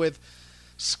match with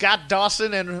Scott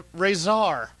Dawson and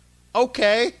Razor.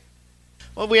 Okay.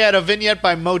 Well, we had a vignette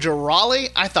by Mojo Rawley.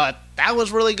 I thought that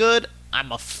was really good.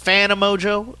 I'm a fan of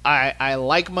Mojo. I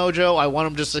like Mojo. I want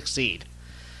him to succeed.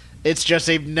 It's just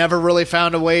they've never really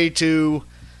found a way to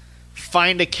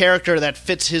find a character that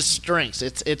fits his strengths.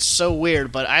 It's so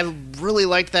weird, but I really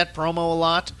liked that promo a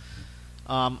lot.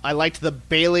 I liked the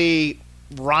Bayley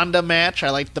Ronda match. I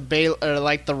liked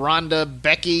the Ronda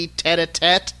Becky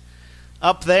tete-a-tete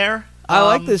up there. I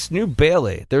like this new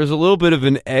Bayley. There's a little bit of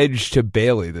an edge to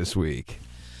Bayley this week.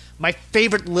 My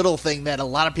favorite little thing that a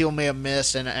lot of people may have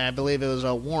missed, and I believe it was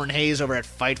Warren Hayes over at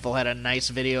Fightful had a nice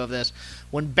video of this.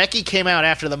 When Becky came out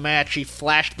after the match, she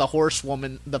flashed the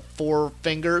horsewoman the 4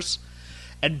 fingers,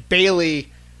 and Bayley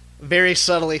very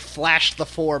subtly flashed the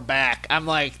 4 back. I'm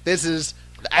like, this is...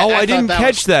 I didn't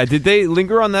catch that. Did they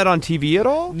linger on that on TV at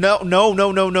all?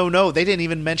 No. They didn't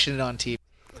even mention it on TV.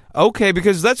 Okay,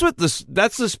 because that's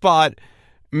the spot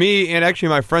me and actually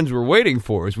my friends were waiting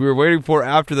for. Is we were waiting for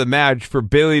after the match for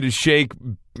Bayley to shake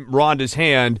Ronda's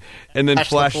hand and then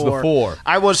flash the 4.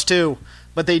 I was too,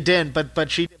 but they didn't. But they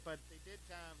did kind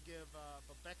of give.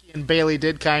 But Becky and Bayley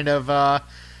did kind of,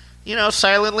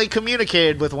 silently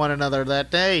communicated with one another that,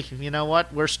 hey, you know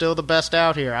what, we're still the best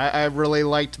out here. I really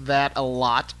liked that a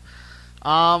lot.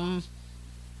 I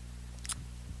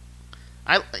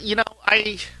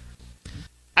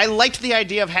liked the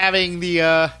idea of having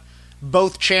the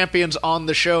both champions on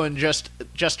the show and just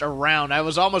around. I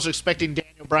was almost expecting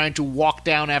Daniel Bryan to walk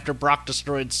down after Brock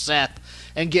destroyed Seth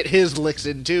and get his licks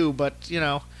in too, but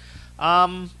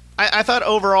I thought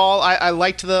overall I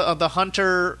liked the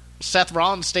Hunter Seth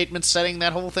Rollins statement setting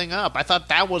that whole thing up. I thought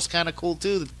that was kind of cool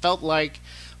too. It felt like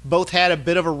both had a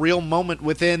bit of a real moment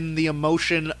within the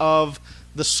emotion of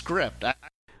the script.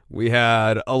 We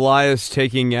had Elias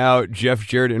taking out Jeff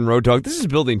Jarrett and Road Dogg. This is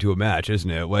building to a match, isn't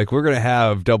it? Like, we're going to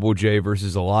have Double J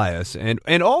versus Elias.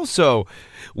 And also,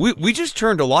 we just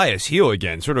turned Elias heel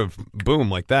again, sort of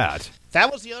boom, like that.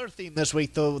 That was the other theme this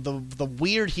week, the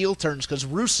weird heel turns, because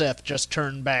Rusev just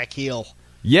turned back heel.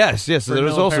 Yes, that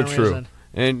was also true. Reason.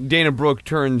 And Dana Brooke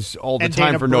turns all the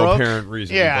time for no apparent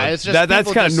reason. Yeah, it's just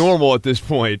that's kind of normal at this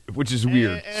point, which is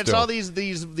weird. And it's all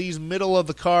these middle of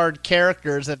the card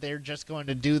characters that they're just going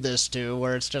to do this to,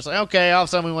 where it's just like, okay, all of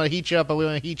a sudden we want to heat you up, but we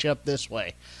want to heat you up this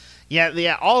way.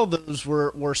 Yeah, all of those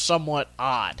were somewhat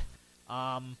odd.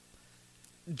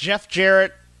 Jeff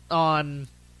Jarrett on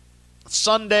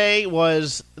Sunday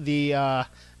was the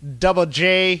Double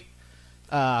J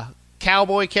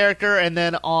cowboy character, and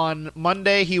then on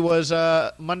Monday he was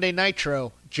Monday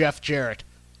Nitro Jeff Jarrett.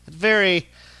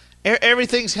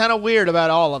 Everything's kind of weird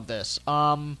about all of this.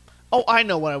 I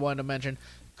know what I wanted to mention.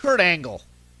 Kurt Angle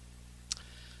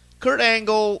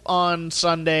on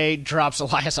Sunday drops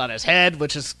Elias on his head,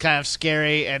 which is kind of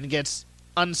scary, and gets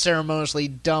unceremoniously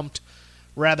dumped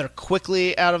rather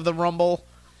quickly out of the Rumble.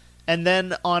 And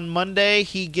then on Monday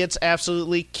he gets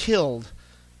absolutely killed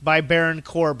by Baron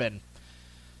Corbin.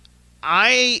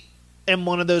 I am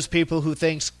one of those people who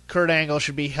thinks Kurt Angle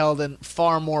should be held in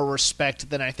far more respect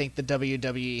than I think the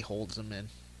WWE holds him in.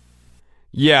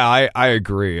 Yeah, I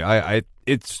agree.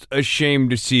 It's a shame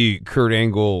to see Kurt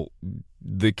Angle,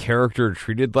 the character,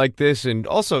 treated like this, and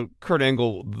also Kurt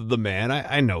Angle, the man.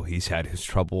 I know he's had his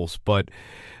troubles, but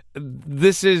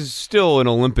this is still an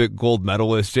Olympic gold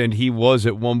medalist, and he was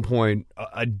at one point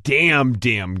a damn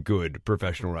good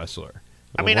professional wrestler.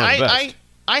 I mean,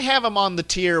 I have him on the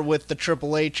tier with the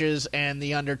Triple H's and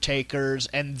the Undertakers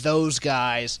and those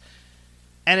guys,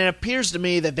 and it appears to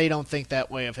me that they don't think that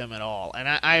way of him at all. And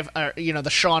I've the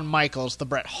Shawn Michaels, the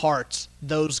Bret Harts,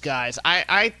 those guys.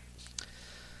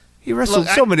 He wrestled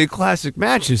so many classic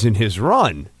matches in his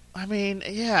run. I mean,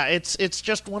 yeah, it's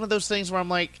just one of those things where I'm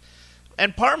like,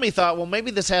 and part of me thought, well,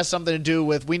 maybe this has something to do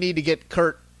with we need to get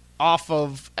Kurt off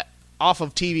of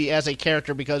TV as a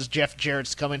character because Jeff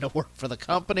Jarrett's coming to work for the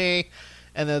company.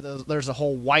 And there's a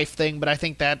whole wife thing, but I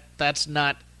think that's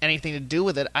not anything to do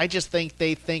with it. I just think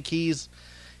they think he's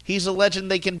a legend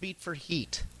they can beat for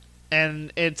heat,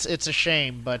 and it's a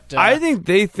shame. But I think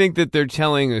they think that they're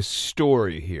telling a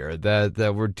story here,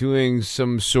 that we're doing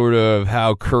some sort of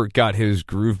how Kurt got his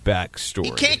groove back story.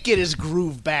 He can't get his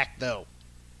groove back though.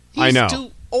 I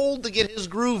know. old to get his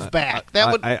groove back.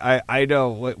 That would. I know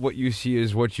what you see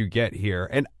is what you get here,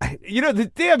 and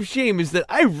the damn shame is that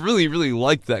I really, really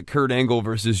liked that Kurt Angle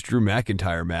versus Drew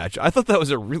McIntyre match. I thought that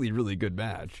was a really, really good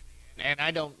match. And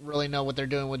I don't really know what they're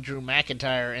doing with Drew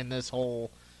McIntyre in this whole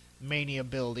Mania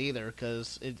build either,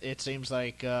 because it seems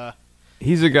like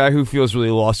he's a guy who feels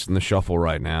really lost in the shuffle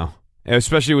right now,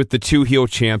 especially with the two heel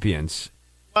champions.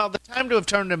 Well, the time to have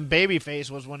turned him babyface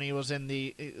was when he was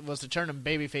to turn him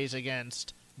babyface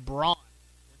against Braun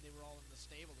when they were all in the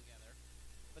stable together.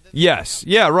 But yes,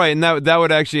 yeah, right, and that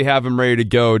would actually have him ready to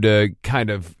go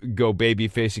go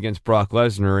babyface against Brock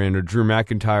Lesnar, and a Drew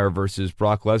McIntyre versus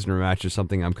Brock Lesnar match is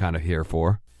something I'm kind of here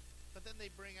for. But then they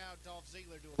bring out Dolph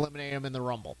Ziggler to eliminate him in the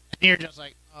Rumble, and you're just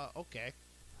like, okay.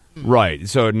 Right,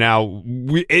 so now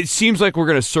it seems like we're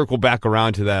going to circle back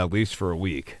around to that at least for a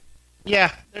week.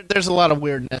 Yeah, there's a lot of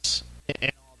weirdness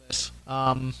in all this.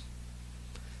 And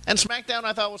SmackDown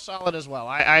I thought was solid as well.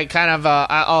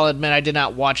 I'll admit I did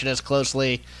not watch it as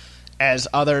closely as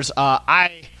others.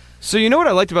 So you know what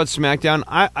I liked about SmackDown?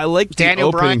 I liked the Daniel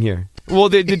opening Bryan. here. Well,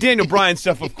 the Daniel Bryan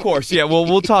stuff, of course. Yeah, well,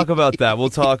 we'll talk about that. We'll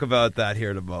talk about that here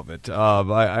in a moment.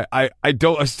 I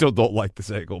still don't like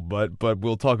this angle, but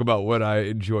we'll talk about what I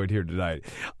enjoyed here tonight.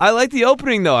 I like the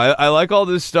opening though. I like all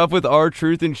this stuff with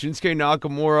R-Truth and Shinsuke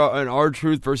Nakamura and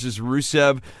R-Truth versus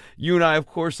Rusev. You and I, of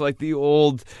course, like the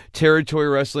old territory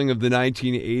wrestling of the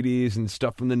 1980s and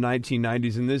stuff from the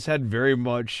 1990s, and this had very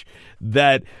much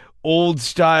that old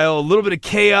style, a little bit of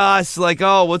chaos, like,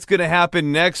 oh, what's going to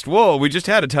happen next? Whoa, we just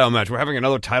had a title match. We're having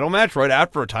another title match right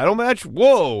after a title match?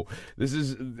 Whoa, this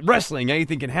is wrestling.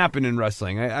 Anything can happen in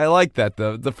wrestling. I like that.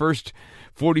 The first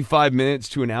 45 minutes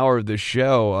to an hour of this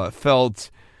show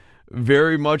felt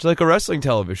very much like a wrestling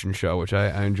television show, which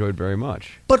I enjoyed very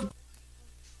much. But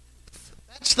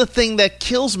that's the thing that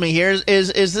kills me here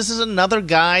is this is another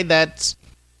guy that's,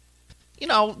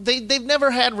 they've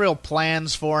never had real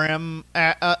plans for him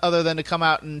other than to come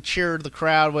out and cheer the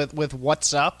crowd with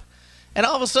what's up. And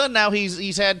all of a sudden now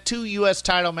he's had 2 U.S.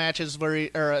 title matches or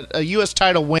a U.S.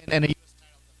 title win and a U.S.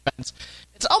 title defense.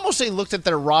 It's almost they looked at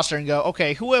their roster and go,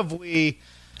 okay, who have we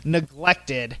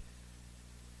neglected?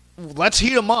 Let's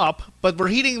heat them up, but we're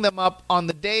heating them up on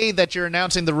the day that you're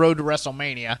announcing the road to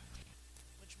WrestleMania,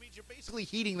 which means you're basically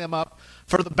heating them up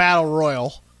for the Battle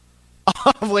Royal,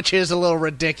 which is a little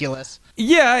ridiculous.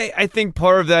 Yeah, I think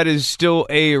part of that is still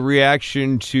a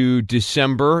reaction to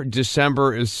December.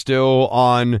 December is still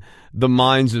on the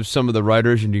minds of some of the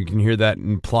writers, and you can hear that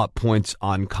in plot points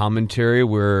on commentary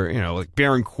where, like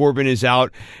Baron Corbin is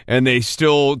out, and they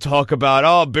still talk about,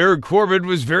 oh, Baron Corbin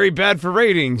was very bad for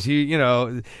ratings.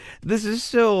 This is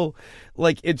still,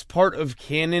 like, it's part of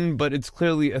canon, but it's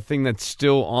clearly a thing that's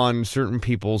still on certain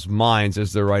people's minds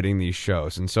as they're writing these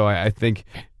shows. And so I think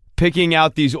picking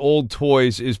out these old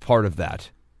toys is part of that.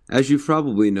 As you've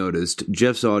probably noticed,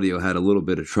 Jeff's audio had a little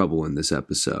bit of trouble in this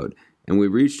episode, and we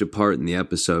reached a part in the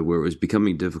episode where it was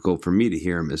becoming difficult for me to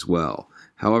hear him as well.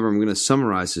 However, I'm going to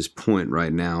summarize his point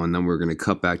right now, and then we're going to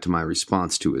cut back to my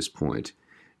response to his point.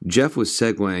 Jeff was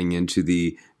segueing into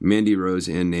the Mandy Rose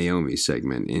and Naomi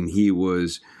segment, and he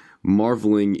was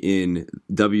marveling in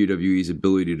WWE's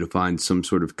ability to find some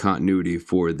sort of continuity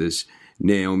for this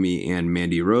Naomi and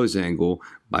Mandy Rose angle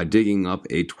by digging up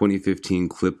a 2015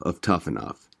 clip of Tough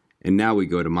Enough. And now we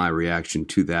go to my reaction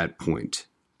to that point.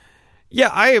 Yeah,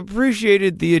 I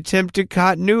appreciated the attempt at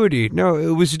continuity. No,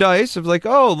 it was nice. Of like,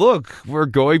 oh, look, we're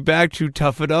going back to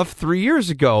Tough Enough 3 years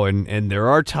ago. And there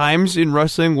are times in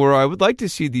wrestling where I would like to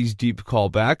see these deep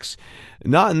callbacks.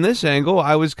 Not in this angle.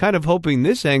 I was kind of hoping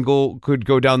this angle could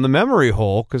go down the memory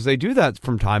hole, because they do that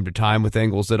from time to time with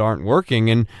angles that aren't working.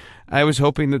 And I was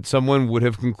hoping that someone would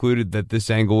have concluded that this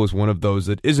angle was one of those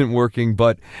that isn't working.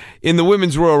 But in the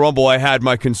Women's Royal Rumble, I had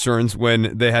my concerns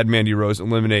when they had Mandy Rose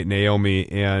eliminate Naomi.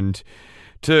 And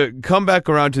to come back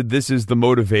around to this is the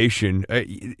motivation,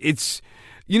 it's...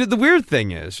 the weird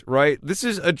thing is, right, this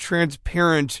is a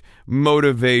transparent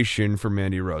motivation for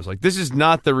Mandy Rose. Like, this is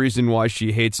not the reason why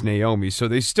she hates Naomi, so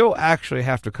they still actually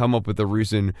have to come up with a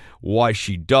reason why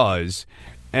she does,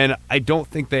 and I don't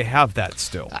think they have that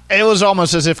still. It was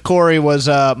almost as if Corey was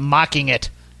mocking it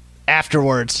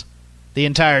afterwards the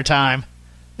entire time.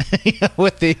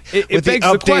 with the updates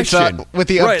on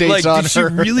did her. Did she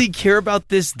really care about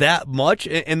this that much?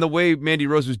 And the way Mandy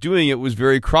Rose was doing it was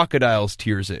very Crocodile's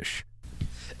Tears-ish.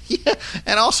 Yeah,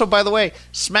 and also, by the way,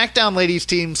 SmackDown ladies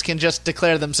teams can just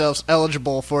declare themselves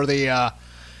eligible for the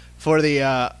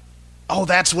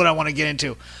that's what I want to get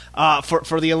into,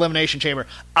 for the Elimination Chamber.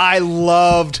 I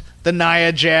loved the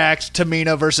Nia Jax,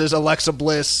 Tamina versus Alexa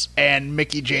Bliss and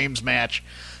Mickie James match,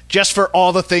 just for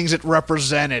all the things it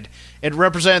represented. It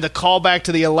represented the callback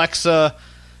to the Alexa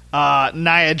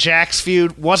Nia Jax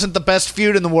feud wasn't the best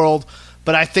feud in the world,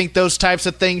 but I think those types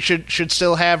of things should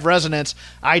still have resonance.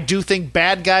 I do think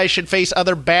bad guys should face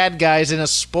other bad guys in a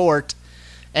sport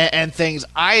and things.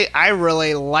 I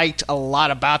really liked a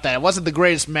lot about that. It wasn't the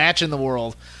greatest match in the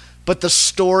world, but the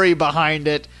story behind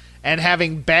it and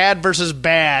having bad versus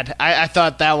bad, I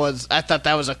thought that was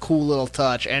a cool little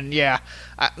touch. And yeah,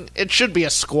 it should be a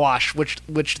squash,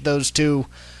 which those two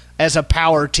as a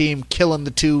power team killing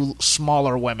the two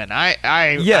smaller women. I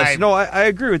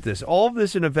agree with this. All of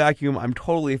this in a vacuum, I'm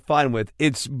totally fine with.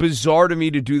 It's bizarre to me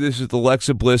to do this with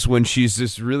Alexa Bliss when she's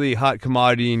this really hot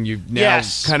commodity and you now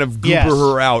kind of goober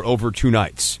her out over 2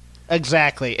 nights.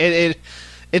 Exactly.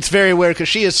 It's very weird because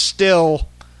she is still,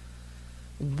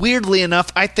 weirdly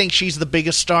enough, I think she's the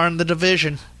biggest star in the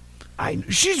division.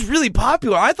 She's really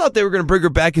popular. I thought they were going to bring her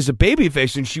back as a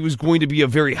babyface, and she was going to be a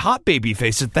very hot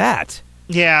babyface at that.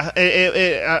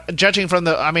 Yeah, judging from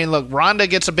look, Ronda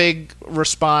gets a big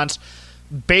response.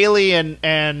 Bayley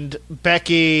and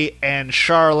Becky and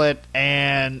Charlotte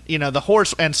and, the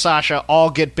Horse and Sasha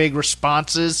all get big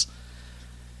responses.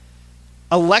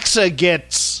 Alexa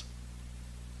gets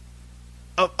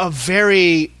a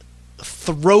very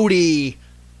throaty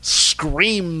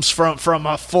screams from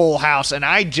a full house, and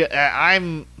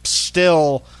I'm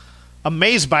still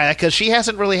amazed by that because she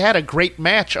hasn't really had a great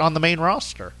match on the main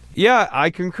roster. Yeah,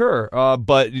 I concur.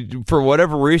 But for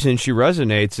whatever reason, she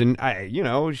resonates,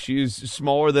 and she's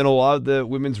smaller than a lot of the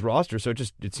women's roster, so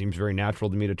it seems very natural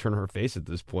to me to turn her face at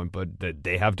this point. But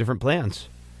they have different plans.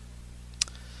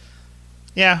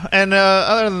 Yeah, and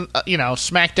other than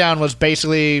SmackDown was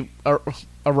basically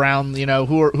around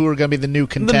who are going to be the new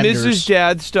contenders. The Mrs.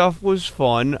 Dad stuff was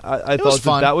fun. I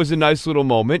thought that was a nice little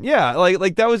moment. Yeah,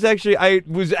 like that was actually, I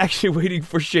was actually waiting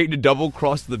for Shane to double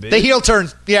cross the Miz. The heel turn.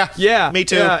 Yeah, me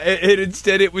too. Yeah, and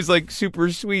instead it was like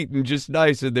super sweet and just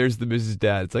nice. And there's the Mrs.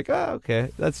 Dad. It's like, oh, okay,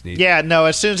 that's neat. Yeah, no.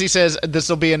 As soon as he says this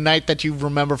will be a night that you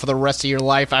remember for the rest of your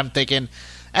life, I'm thinking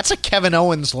that's a Kevin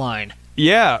Owens line.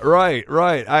 Yeah, right.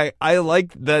 I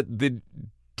like that the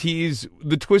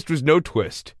twist was no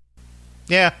twist.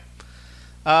 Yeah.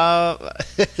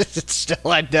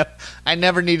 Still, I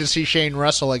never need to see Shane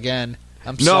wrestle again.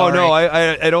 I'm sorry. No,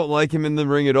 I don't like him in the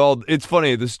ring at all. It's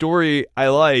funny. The story I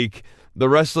like, the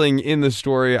wrestling in the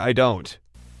story I don't.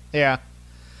 Yeah.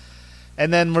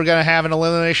 And then we're going to have an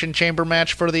Elimination Chamber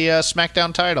match for the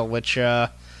SmackDown title, which, oh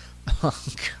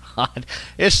God,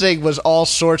 this thing was all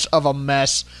sorts of a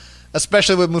mess.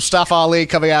 Especially with Mustafa Ali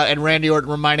coming out and Randy Orton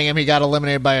reminding him he got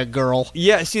eliminated by a girl.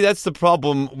 Yeah, see, that's the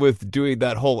problem with doing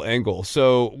that whole angle.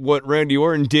 So what Randy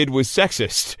Orton did was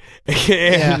sexist.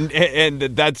 and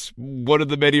that's one of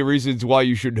the many reasons why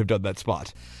you shouldn't have done that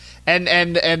spot.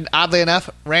 And oddly enough,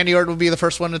 Randy Orton would be the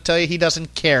first one to tell you he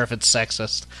doesn't care if it's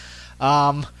sexist.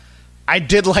 I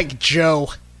did like Joe.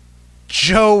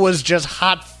 Joe was just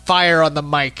hot fire on the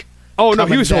mic. Oh, no,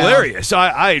 he was hilarious.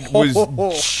 I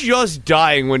was just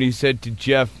dying when he said to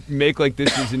Jeff, make like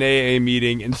this is an AA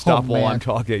meeting and stop while I'm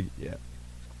talking. Yeah.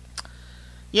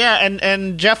 Yeah,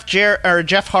 and Jeff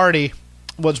Hardy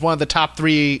was one of the top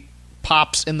 3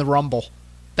 pops in the Rumble.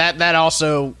 That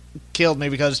also killed me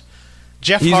because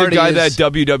Jeff He's Hardy a guy that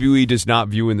WWE does not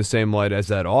view in the same light as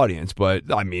that audience, but,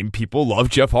 I mean, people love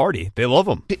Jeff Hardy. They love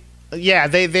him. Yeah,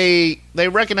 they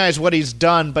recognize what he's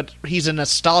done, but he's a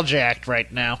nostalgia act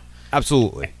right now.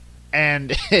 Absolutely.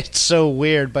 And it's so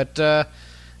weird, but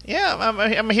yeah,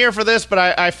 I'm here for this, but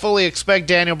I fully expect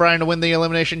Daniel Bryan to win the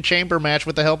Elimination Chamber match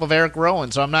with the help of Eric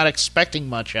Rowan, so I'm not expecting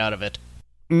much out of it.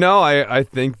 No, I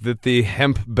think that the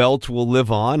hemp belt will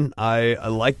live on. I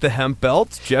like the hemp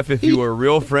belt. Jeff, if you were a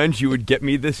real friend, you would get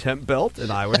me this hemp belt, and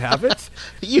I would have it.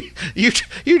 you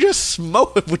just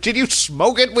smoke it. Did you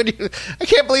smoke it when you... I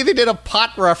can't believe they did a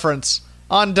pot reference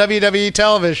on WWE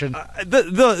television.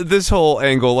 This whole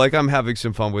angle, like, I'm having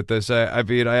some fun with this. I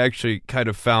mean, I actually kind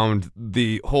of found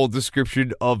the whole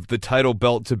description of the title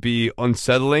belt to be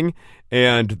unsettling,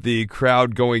 and the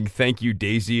crowd going, "Thank you,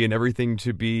 Daisy," and everything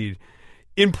to be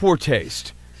in poor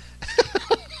taste.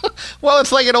 Well,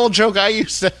 it's like an old joke I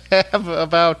used to have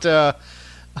about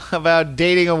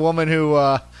dating a woman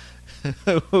who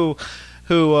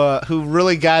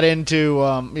really got into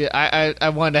I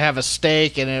wanted to have a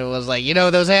steak, and it was like,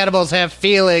 those animals have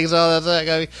feelings. Oh, that's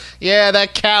like, yeah,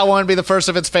 that cow wanted to be the first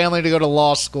of its family to go to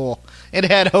law school. It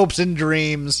had hopes and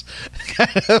dreams,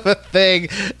 kind of a thing.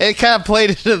 It kind of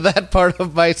played into that part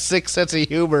of my sick sense of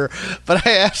humor, but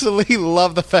I absolutely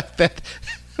love the fact that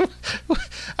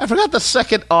I forgot the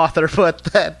second author, but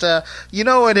that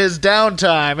in his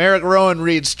downtime, Eric Rowan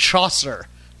reads Chaucer.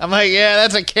 I'm like, yeah,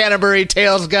 that's a Canterbury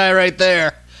Tales guy right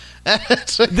there.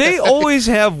 They always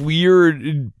have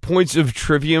weird points of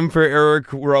trivium for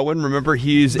Eric Rowan. Remember,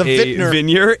 he's The a vintner.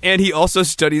 vineyard, and he also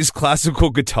studies classical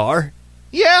guitar.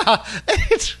 Yeah.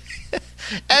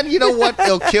 And you know what?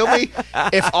 It'll kill me.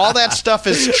 If all that stuff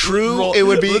is true, it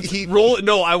would be...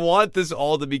 No, I want this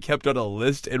all to be kept on a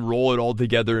list and roll it all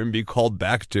together and be called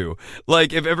back to.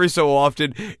 Like, if every so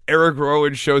often Eric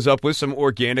Rowan shows up with some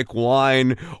organic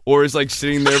wine or is, like,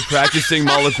 sitting there practicing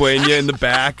Malagueña in the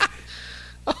back...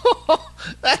 Oh,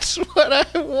 that's what I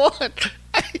want.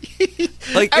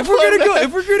 Like,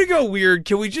 if we're gonna go weird,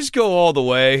 can we just go all the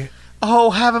way?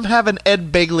 Oh, have him have an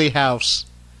Ed Begley house.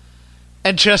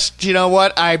 And just, you know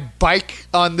what? I bike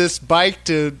on this bike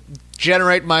to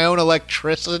generate my own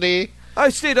electricity. I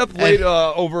stayed up late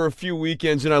over a few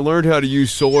weekends, and I learned how to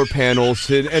use solar panels,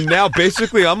 and now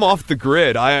basically I'm off the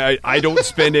grid. I don't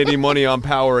spend any money on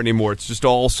power anymore. It's just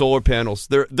all solar panels.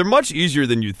 They're much easier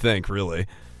than you'd think, really.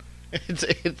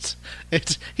 It's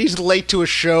he's late to a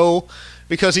show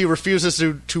because he refuses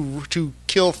to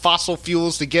kill fossil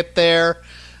fuels to get there.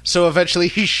 So eventually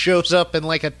he shows up in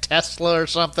like a Tesla or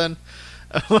something.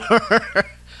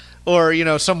 or you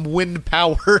know, some wind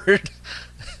powered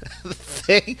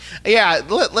thing. Yeah,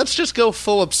 let's just go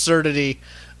full absurdity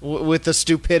with the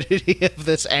stupidity of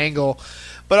this angle.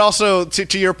 But also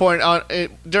to your point,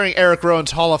 during Eric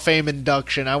Rowan's Hall of Fame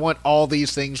induction, I want all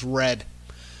these things read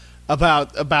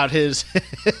about his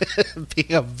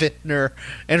being a vintner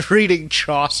and reading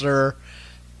Chaucer.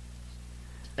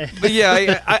 But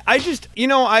yeah, I just, you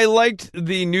know, I liked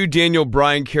the new Daniel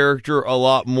Bryan character a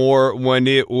lot more when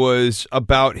it was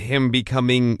about him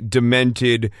becoming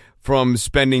demented from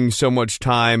spending so much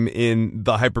time in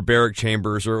the hyperbaric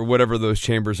chambers or whatever those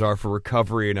chambers are for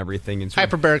recovery and everything. And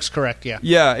Hyperbaric's correct, yeah.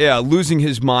 Yeah, losing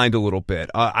his mind a little bit.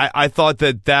 I thought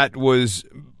that was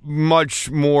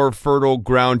much more fertile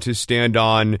ground to stand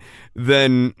on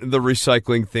than the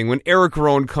recycling thing. When Eric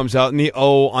Rowan comes out and the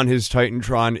O on his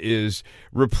Titantron is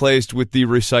replaced with the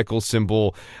recycle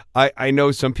symbol, I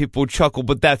know some people chuckle,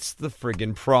 but that's the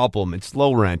friggin' problem. It's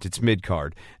low rent, it's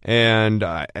mid-card. And,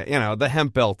 you know, the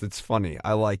hemp belt, it's funny.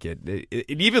 I like it.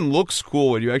 It even looks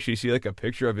cool when you actually see like a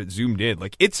picture of it zoomed in.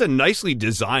 Like, it's a nicely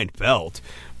designed belt.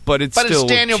 But it's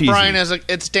Daniel cheesy. Bryan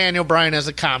it's Daniel Bryan as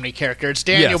a comedy character. It's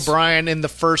Daniel Bryan in the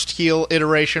first heel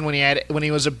iteration when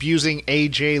he was abusing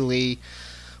AJ Lee.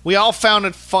 We all found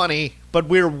it funny, but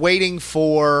we were waiting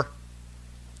for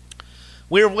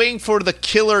the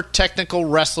killer technical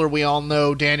wrestler we all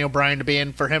know Daniel Bryan to be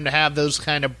in, for him to have those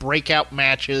kind of breakout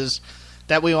matches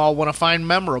that we all want to find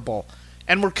memorable.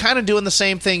 And we're kind of doing the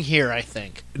same thing here, I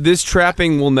think. This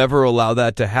trapping will never allow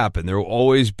that to happen. There will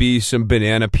always be some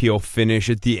banana peel finish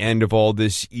at the end of all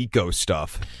this eco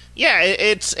stuff. Yeah,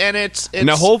 it's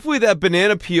now hopefully that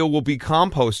banana peel will be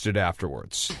composted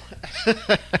afterwards.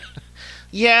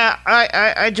 Yeah,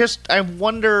 I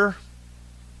wonder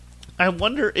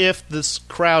if this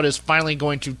crowd is finally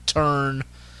going to turn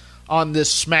on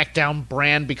this SmackDown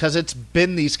brand, because it's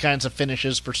been these kinds of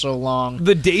finishes for so long.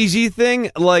 The Daisy thing,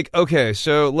 like, okay,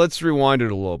 so let's rewind it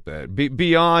a little bit.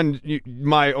 Beyond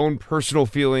my own personal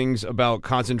feelings about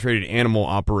concentrated animal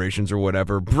operations or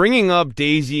whatever, bringing up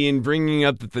Daisy and bringing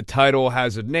up that the title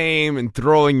has a name and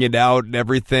throwing it out and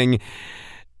everything,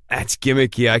 that's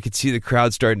gimmicky. I could see the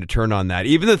crowd starting to turn on that.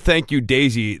 Even the thank you,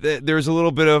 Daisy, there's a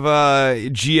little bit of a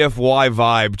GFY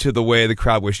vibe to the way the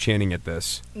crowd was chanting at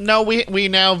this. No, we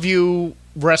now view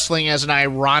wrestling as an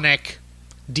ironic,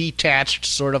 detached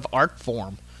sort of art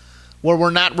form, where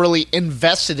we're not really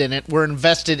invested in it. We're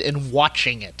invested in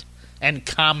watching it and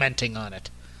commenting on it.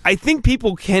 I think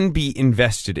people can be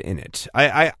invested in it.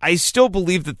 I still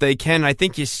believe that they can. I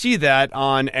think you see that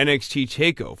on NXT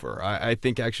TakeOver. I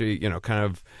think actually, you know, kind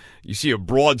of you see a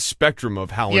broad spectrum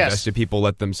of how invested people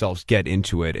let themselves get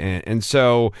into it. And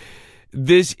so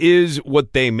this is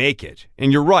what they make it.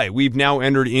 And you're right. We've now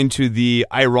entered into the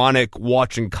ironic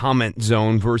watch and comment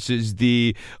zone versus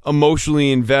the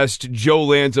emotionally invest Joe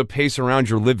Lanza pace around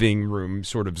your living room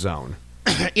sort of zone.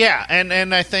 Yeah,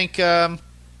 and I think...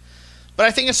 But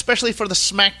I think especially for the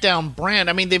SmackDown brand,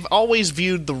 I mean, they've always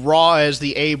viewed the Raw as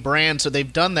the A brand, so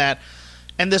they've done that.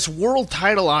 And this world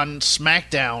title on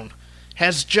SmackDown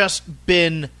has just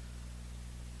been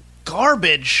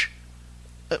garbage,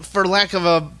 for lack of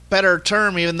a better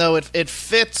term, even though it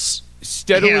fits.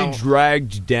 Steadily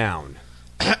dragged down.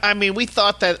 I mean, we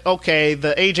thought that, okay,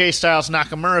 the AJ Styles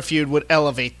Nakamura feud would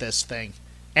elevate this thing,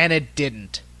 and it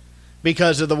didn't,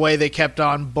 because of the way they kept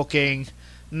on booking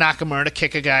Nakamura to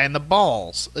kick a guy in the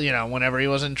balls, you know, whenever he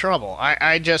was in trouble.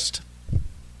 I'm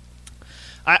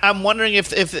wondering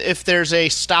if there's a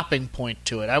stopping point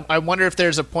to it. I wonder if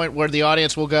there's a point where the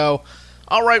audience will go,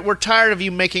 all right, we're tired of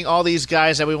you making all these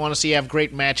guys that we want to see have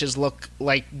great matches look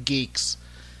like geeks.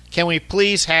 Can we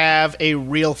please have a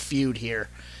real feud here?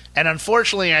 And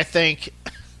unfortunately, I think,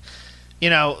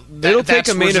 it'll take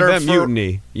a main event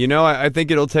mutiny. I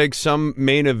think it'll take some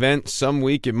main event some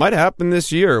week. It might happen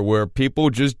this year where people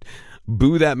just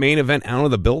boo that main event out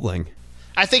of the building.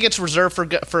 I think it's reserved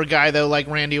for a guy, though, like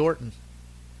Randy Orton.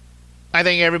 I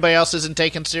think everybody else isn't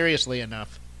taken seriously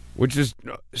enough. Which is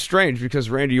strange because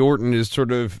Randy Orton is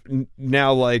sort of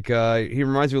now like, he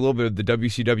reminds me a little bit of the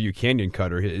WCW Canyon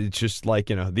Cutter. It's just like,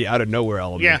 the out-of-nowhere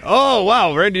element. Yeah. Oh,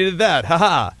 wow, Randy did that.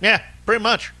 Ha-ha. Yeah, pretty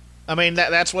much. I mean,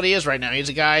 that's what he is right now. He's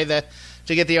a guy that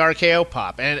to get the RKO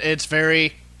pop. And it's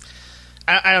very...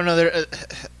 I don't know.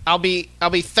 I'll be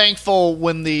thankful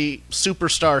when the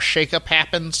superstar shakeup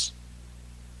happens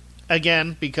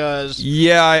again, because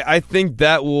I think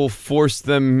that will force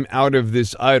them out of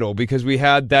this idol, because we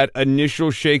had that initial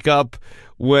shakeup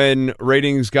when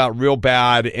ratings got real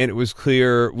bad and it was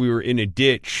clear we were in a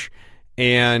ditch,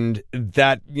 and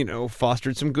that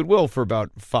fostered some goodwill for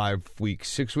about 5 weeks,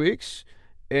 6 weeks.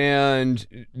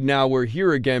 And now we're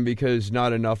here again because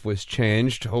not enough was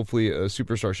changed. Hopefully a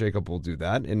superstar shakeup will do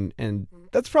that. And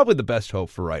that's probably the best hope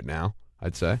for right now,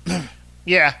 I'd say.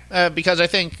 Yeah, because I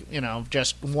think,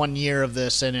 just 1 year of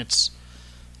this, and it's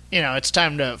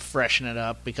time to freshen it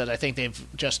up, because I think they've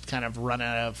just kind of run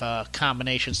out of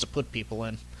combinations to put people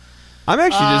in. I'm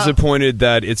actually disappointed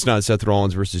that it's not Seth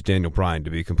Rollins versus Daniel Bryan, to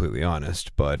be completely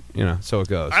honest. But, so it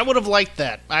goes. I would have liked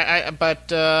that.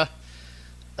 But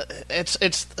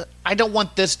I don't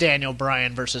want this Daniel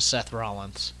Bryan versus Seth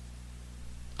Rollins.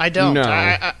 I don't. No.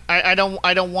 I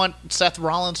don't want Seth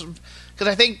Rollins, because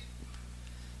I think,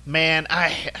 man,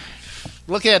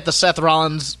 looking at the Seth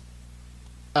Rollins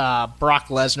Brock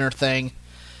Lesnar thing,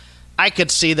 I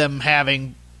could see them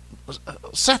having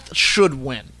Seth should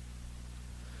win,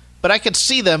 but I could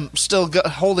see them still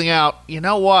holding out. You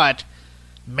know what?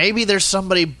 Maybe there's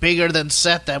somebody bigger than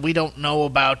Seth that we don't know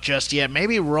about just yet.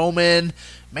 Maybe Roman.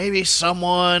 Maybe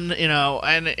someone,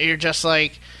 and you're just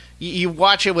like, you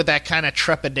watch it with that kind of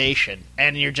trepidation,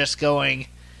 and you're just going,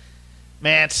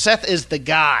 man, Seth is the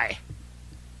guy.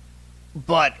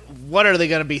 But what are they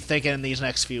going to be thinking in these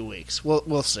next few weeks?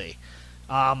 We'll see.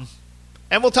 And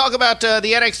we'll talk about the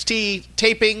NXT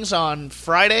tapings on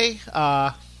Friday,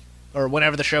 or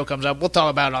whenever the show comes up. We'll talk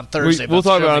about it on Thursday. We'll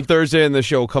talk about it on Thursday, and the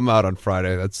show will come out on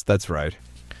Friday. That's right.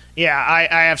 Yeah,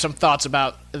 I have some thoughts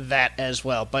about that as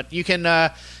well. But you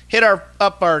can hit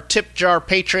up our tip jar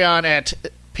Patreon at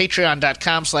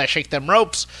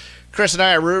patreon.com/shakethemropes. Chris and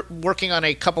I are working on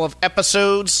a couple of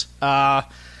episodes.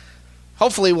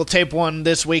 Hopefully we'll tape one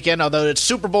this weekend, although it's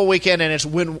Super Bowl weekend and it's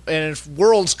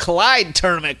Worlds Collide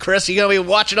tournament. Chris, you going to be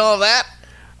watching all of that?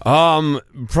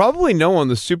 Probably no on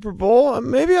the Super Bowl.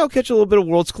 Maybe I'll catch a little bit of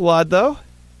Worlds Collide, though.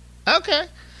 Okay.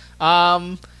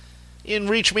 You can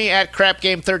reach me at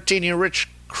CrapGame13. You reach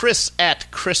Chris at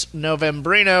Chris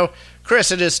Novembrino. Chris,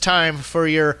 it is time for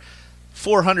your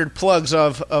 400 plugs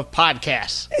of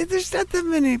podcasts. Hey, there's not that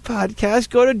many podcasts.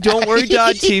 Go to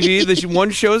don'tworry.tv. This one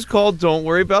show is called Don't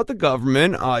Worry About the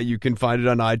Government. You can find it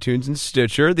on iTunes and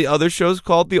Stitcher. The other show is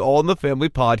called The All in the Family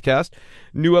Podcast.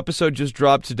 New episode just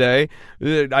dropped today.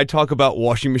 I talk about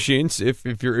washing machines. If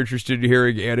you're interested in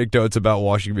hearing anecdotes about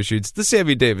washing machines, the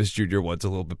Sammy Davis Jr. one's a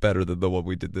little bit better than the one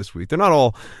we did this week. They're not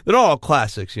all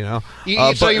classics, So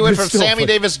you went from Sammy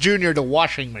Davis Jr. to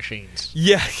washing machines.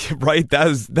 Yeah, right.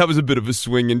 That was a bit of a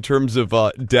swing in terms of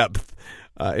depth.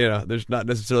 There's not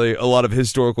necessarily a lot of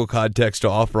historical context to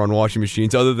offer on washing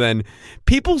machines, other than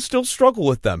people still struggle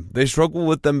with them. They struggle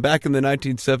with them back in the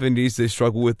 1970s. They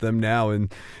struggle with them now in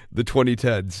the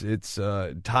 2010s. It's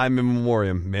time in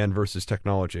memoriam, man versus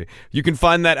technology. You can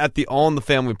find that at the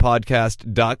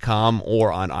allinthefamilypodcast.com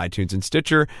or on iTunes and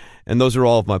Stitcher. And those are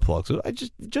all of my plugs. So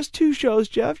just 2 shows,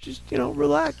 Jeff. Just,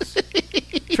 relax.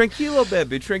 Tranquilo,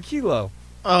 baby. Tranquilo.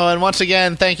 Oh, and once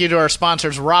again, thank you to our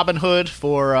sponsors, Robinhood,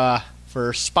 for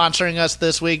sponsoring us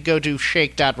this week. Go to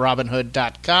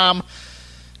shake.robinhood.com.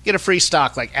 Get a free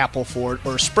stock like Apple, Ford,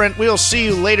 or Sprint. We'll see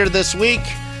you later this week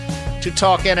to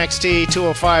talk NXT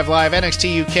 205 Live,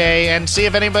 NXT UK, and see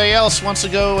if anybody else wants to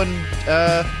go and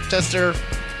test their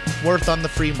worth on the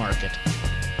free market.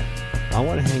 I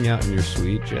want to hang out in your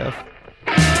suite, Jeff.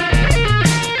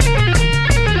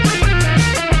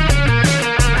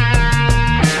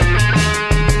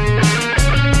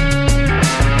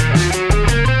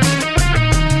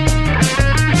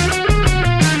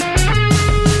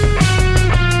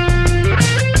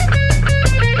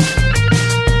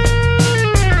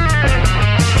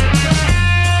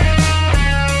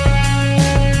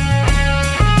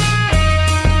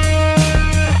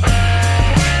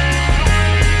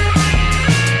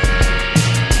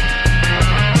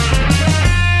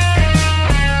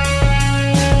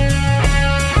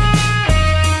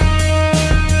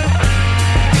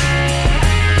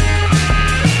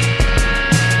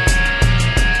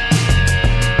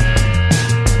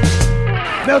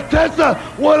 Now, Tessa,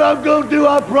 what I'm going to do,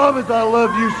 I promise I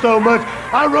love you so much.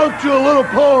 I wrote you a little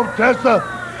poem, Tessa,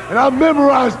 and I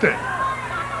memorized it.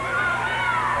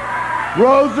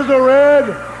 Roses are red,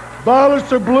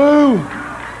 violets are blue.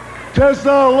 Tessa,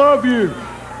 I love you.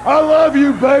 I love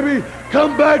you, baby.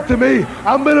 Come back to me.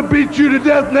 I'm going to beat you to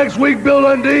death next week, Bill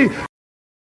Dundee.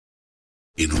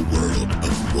 In a world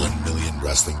of 1 million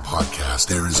wrestling podcasts,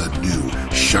 there is a new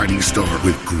shining star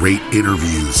with great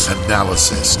interviews,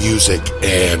 analysis, music,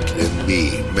 and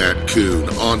me, Matt Coon,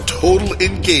 on total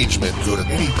engagement. Go to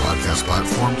any podcast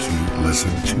platform to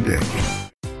listen today.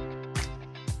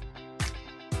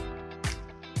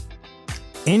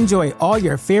 Enjoy all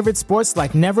your favorite sports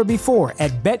like never before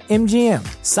at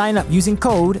BetMGM. Sign up using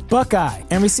code Buckeye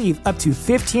and receive up to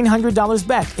 $1,500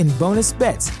 back in bonus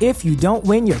bets if you don't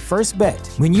win your first bet.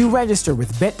 When you register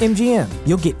with BetMGM,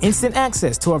 you'll get instant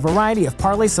access to a variety of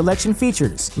parlay selection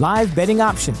features, live betting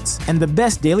options, and the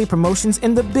best daily promotions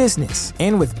in the business.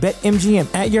 And with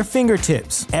BetMGM at your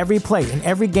fingertips, every play and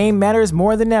every game matters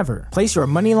more than ever. Place your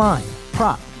money line,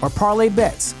 prop, or parlay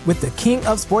bets with the king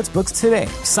of sportsbooks today.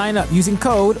 Sign up using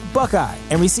code Buckeye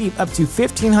and receive up to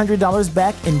 $1,500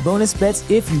 back in bonus bets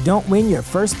if you don't win your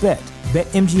first bet.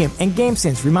 BetMGM and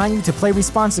GameSense remind you to play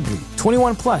responsibly.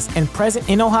 21 plus and present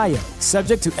in Ohio,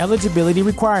 subject to eligibility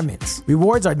requirements.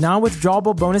 Rewards are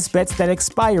non-withdrawable bonus bets that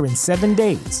expire in 7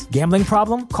 days. Gambling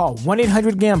problem? Call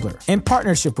 1-800-GAMBLER in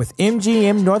partnership with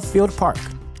MGM Northfield Park.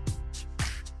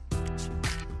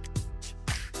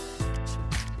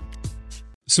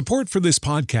 Support for this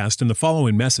podcast and the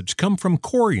following message come from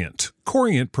Corient.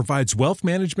 Corient provides wealth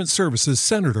management services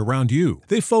centered around you.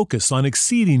 They focus on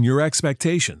exceeding your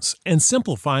expectations and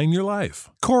simplifying your life.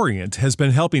 Corient has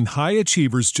been helping high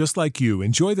achievers just like you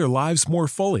enjoy their lives more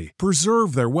fully,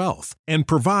 preserve their wealth, and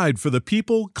provide for the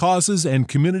people, causes, and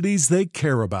communities they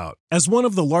care about. As one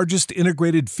of the largest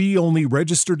integrated fee-only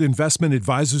registered investment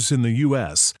advisors in the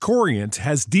U.S., Corient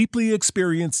has deeply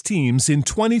experienced teams in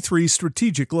 23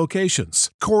 strategic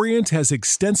locations. Corient has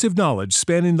extensive knowledge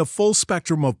spanning the full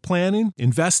spectrum of planning,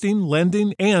 investing,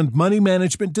 lending, and money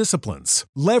management disciplines.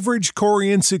 Leverage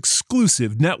Corient's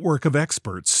exclusive network of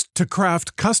experts to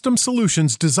craft custom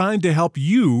solutions designed to help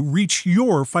you reach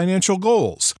your financial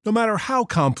goals, no matter how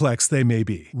complex they may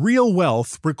be. Real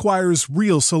wealth requires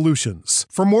real solutions.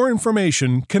 For more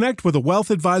information, connect with a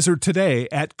wealth advisor today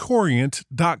at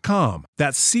Corient.com.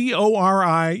 That's Corient.com.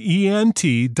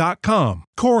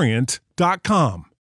 Corient.com.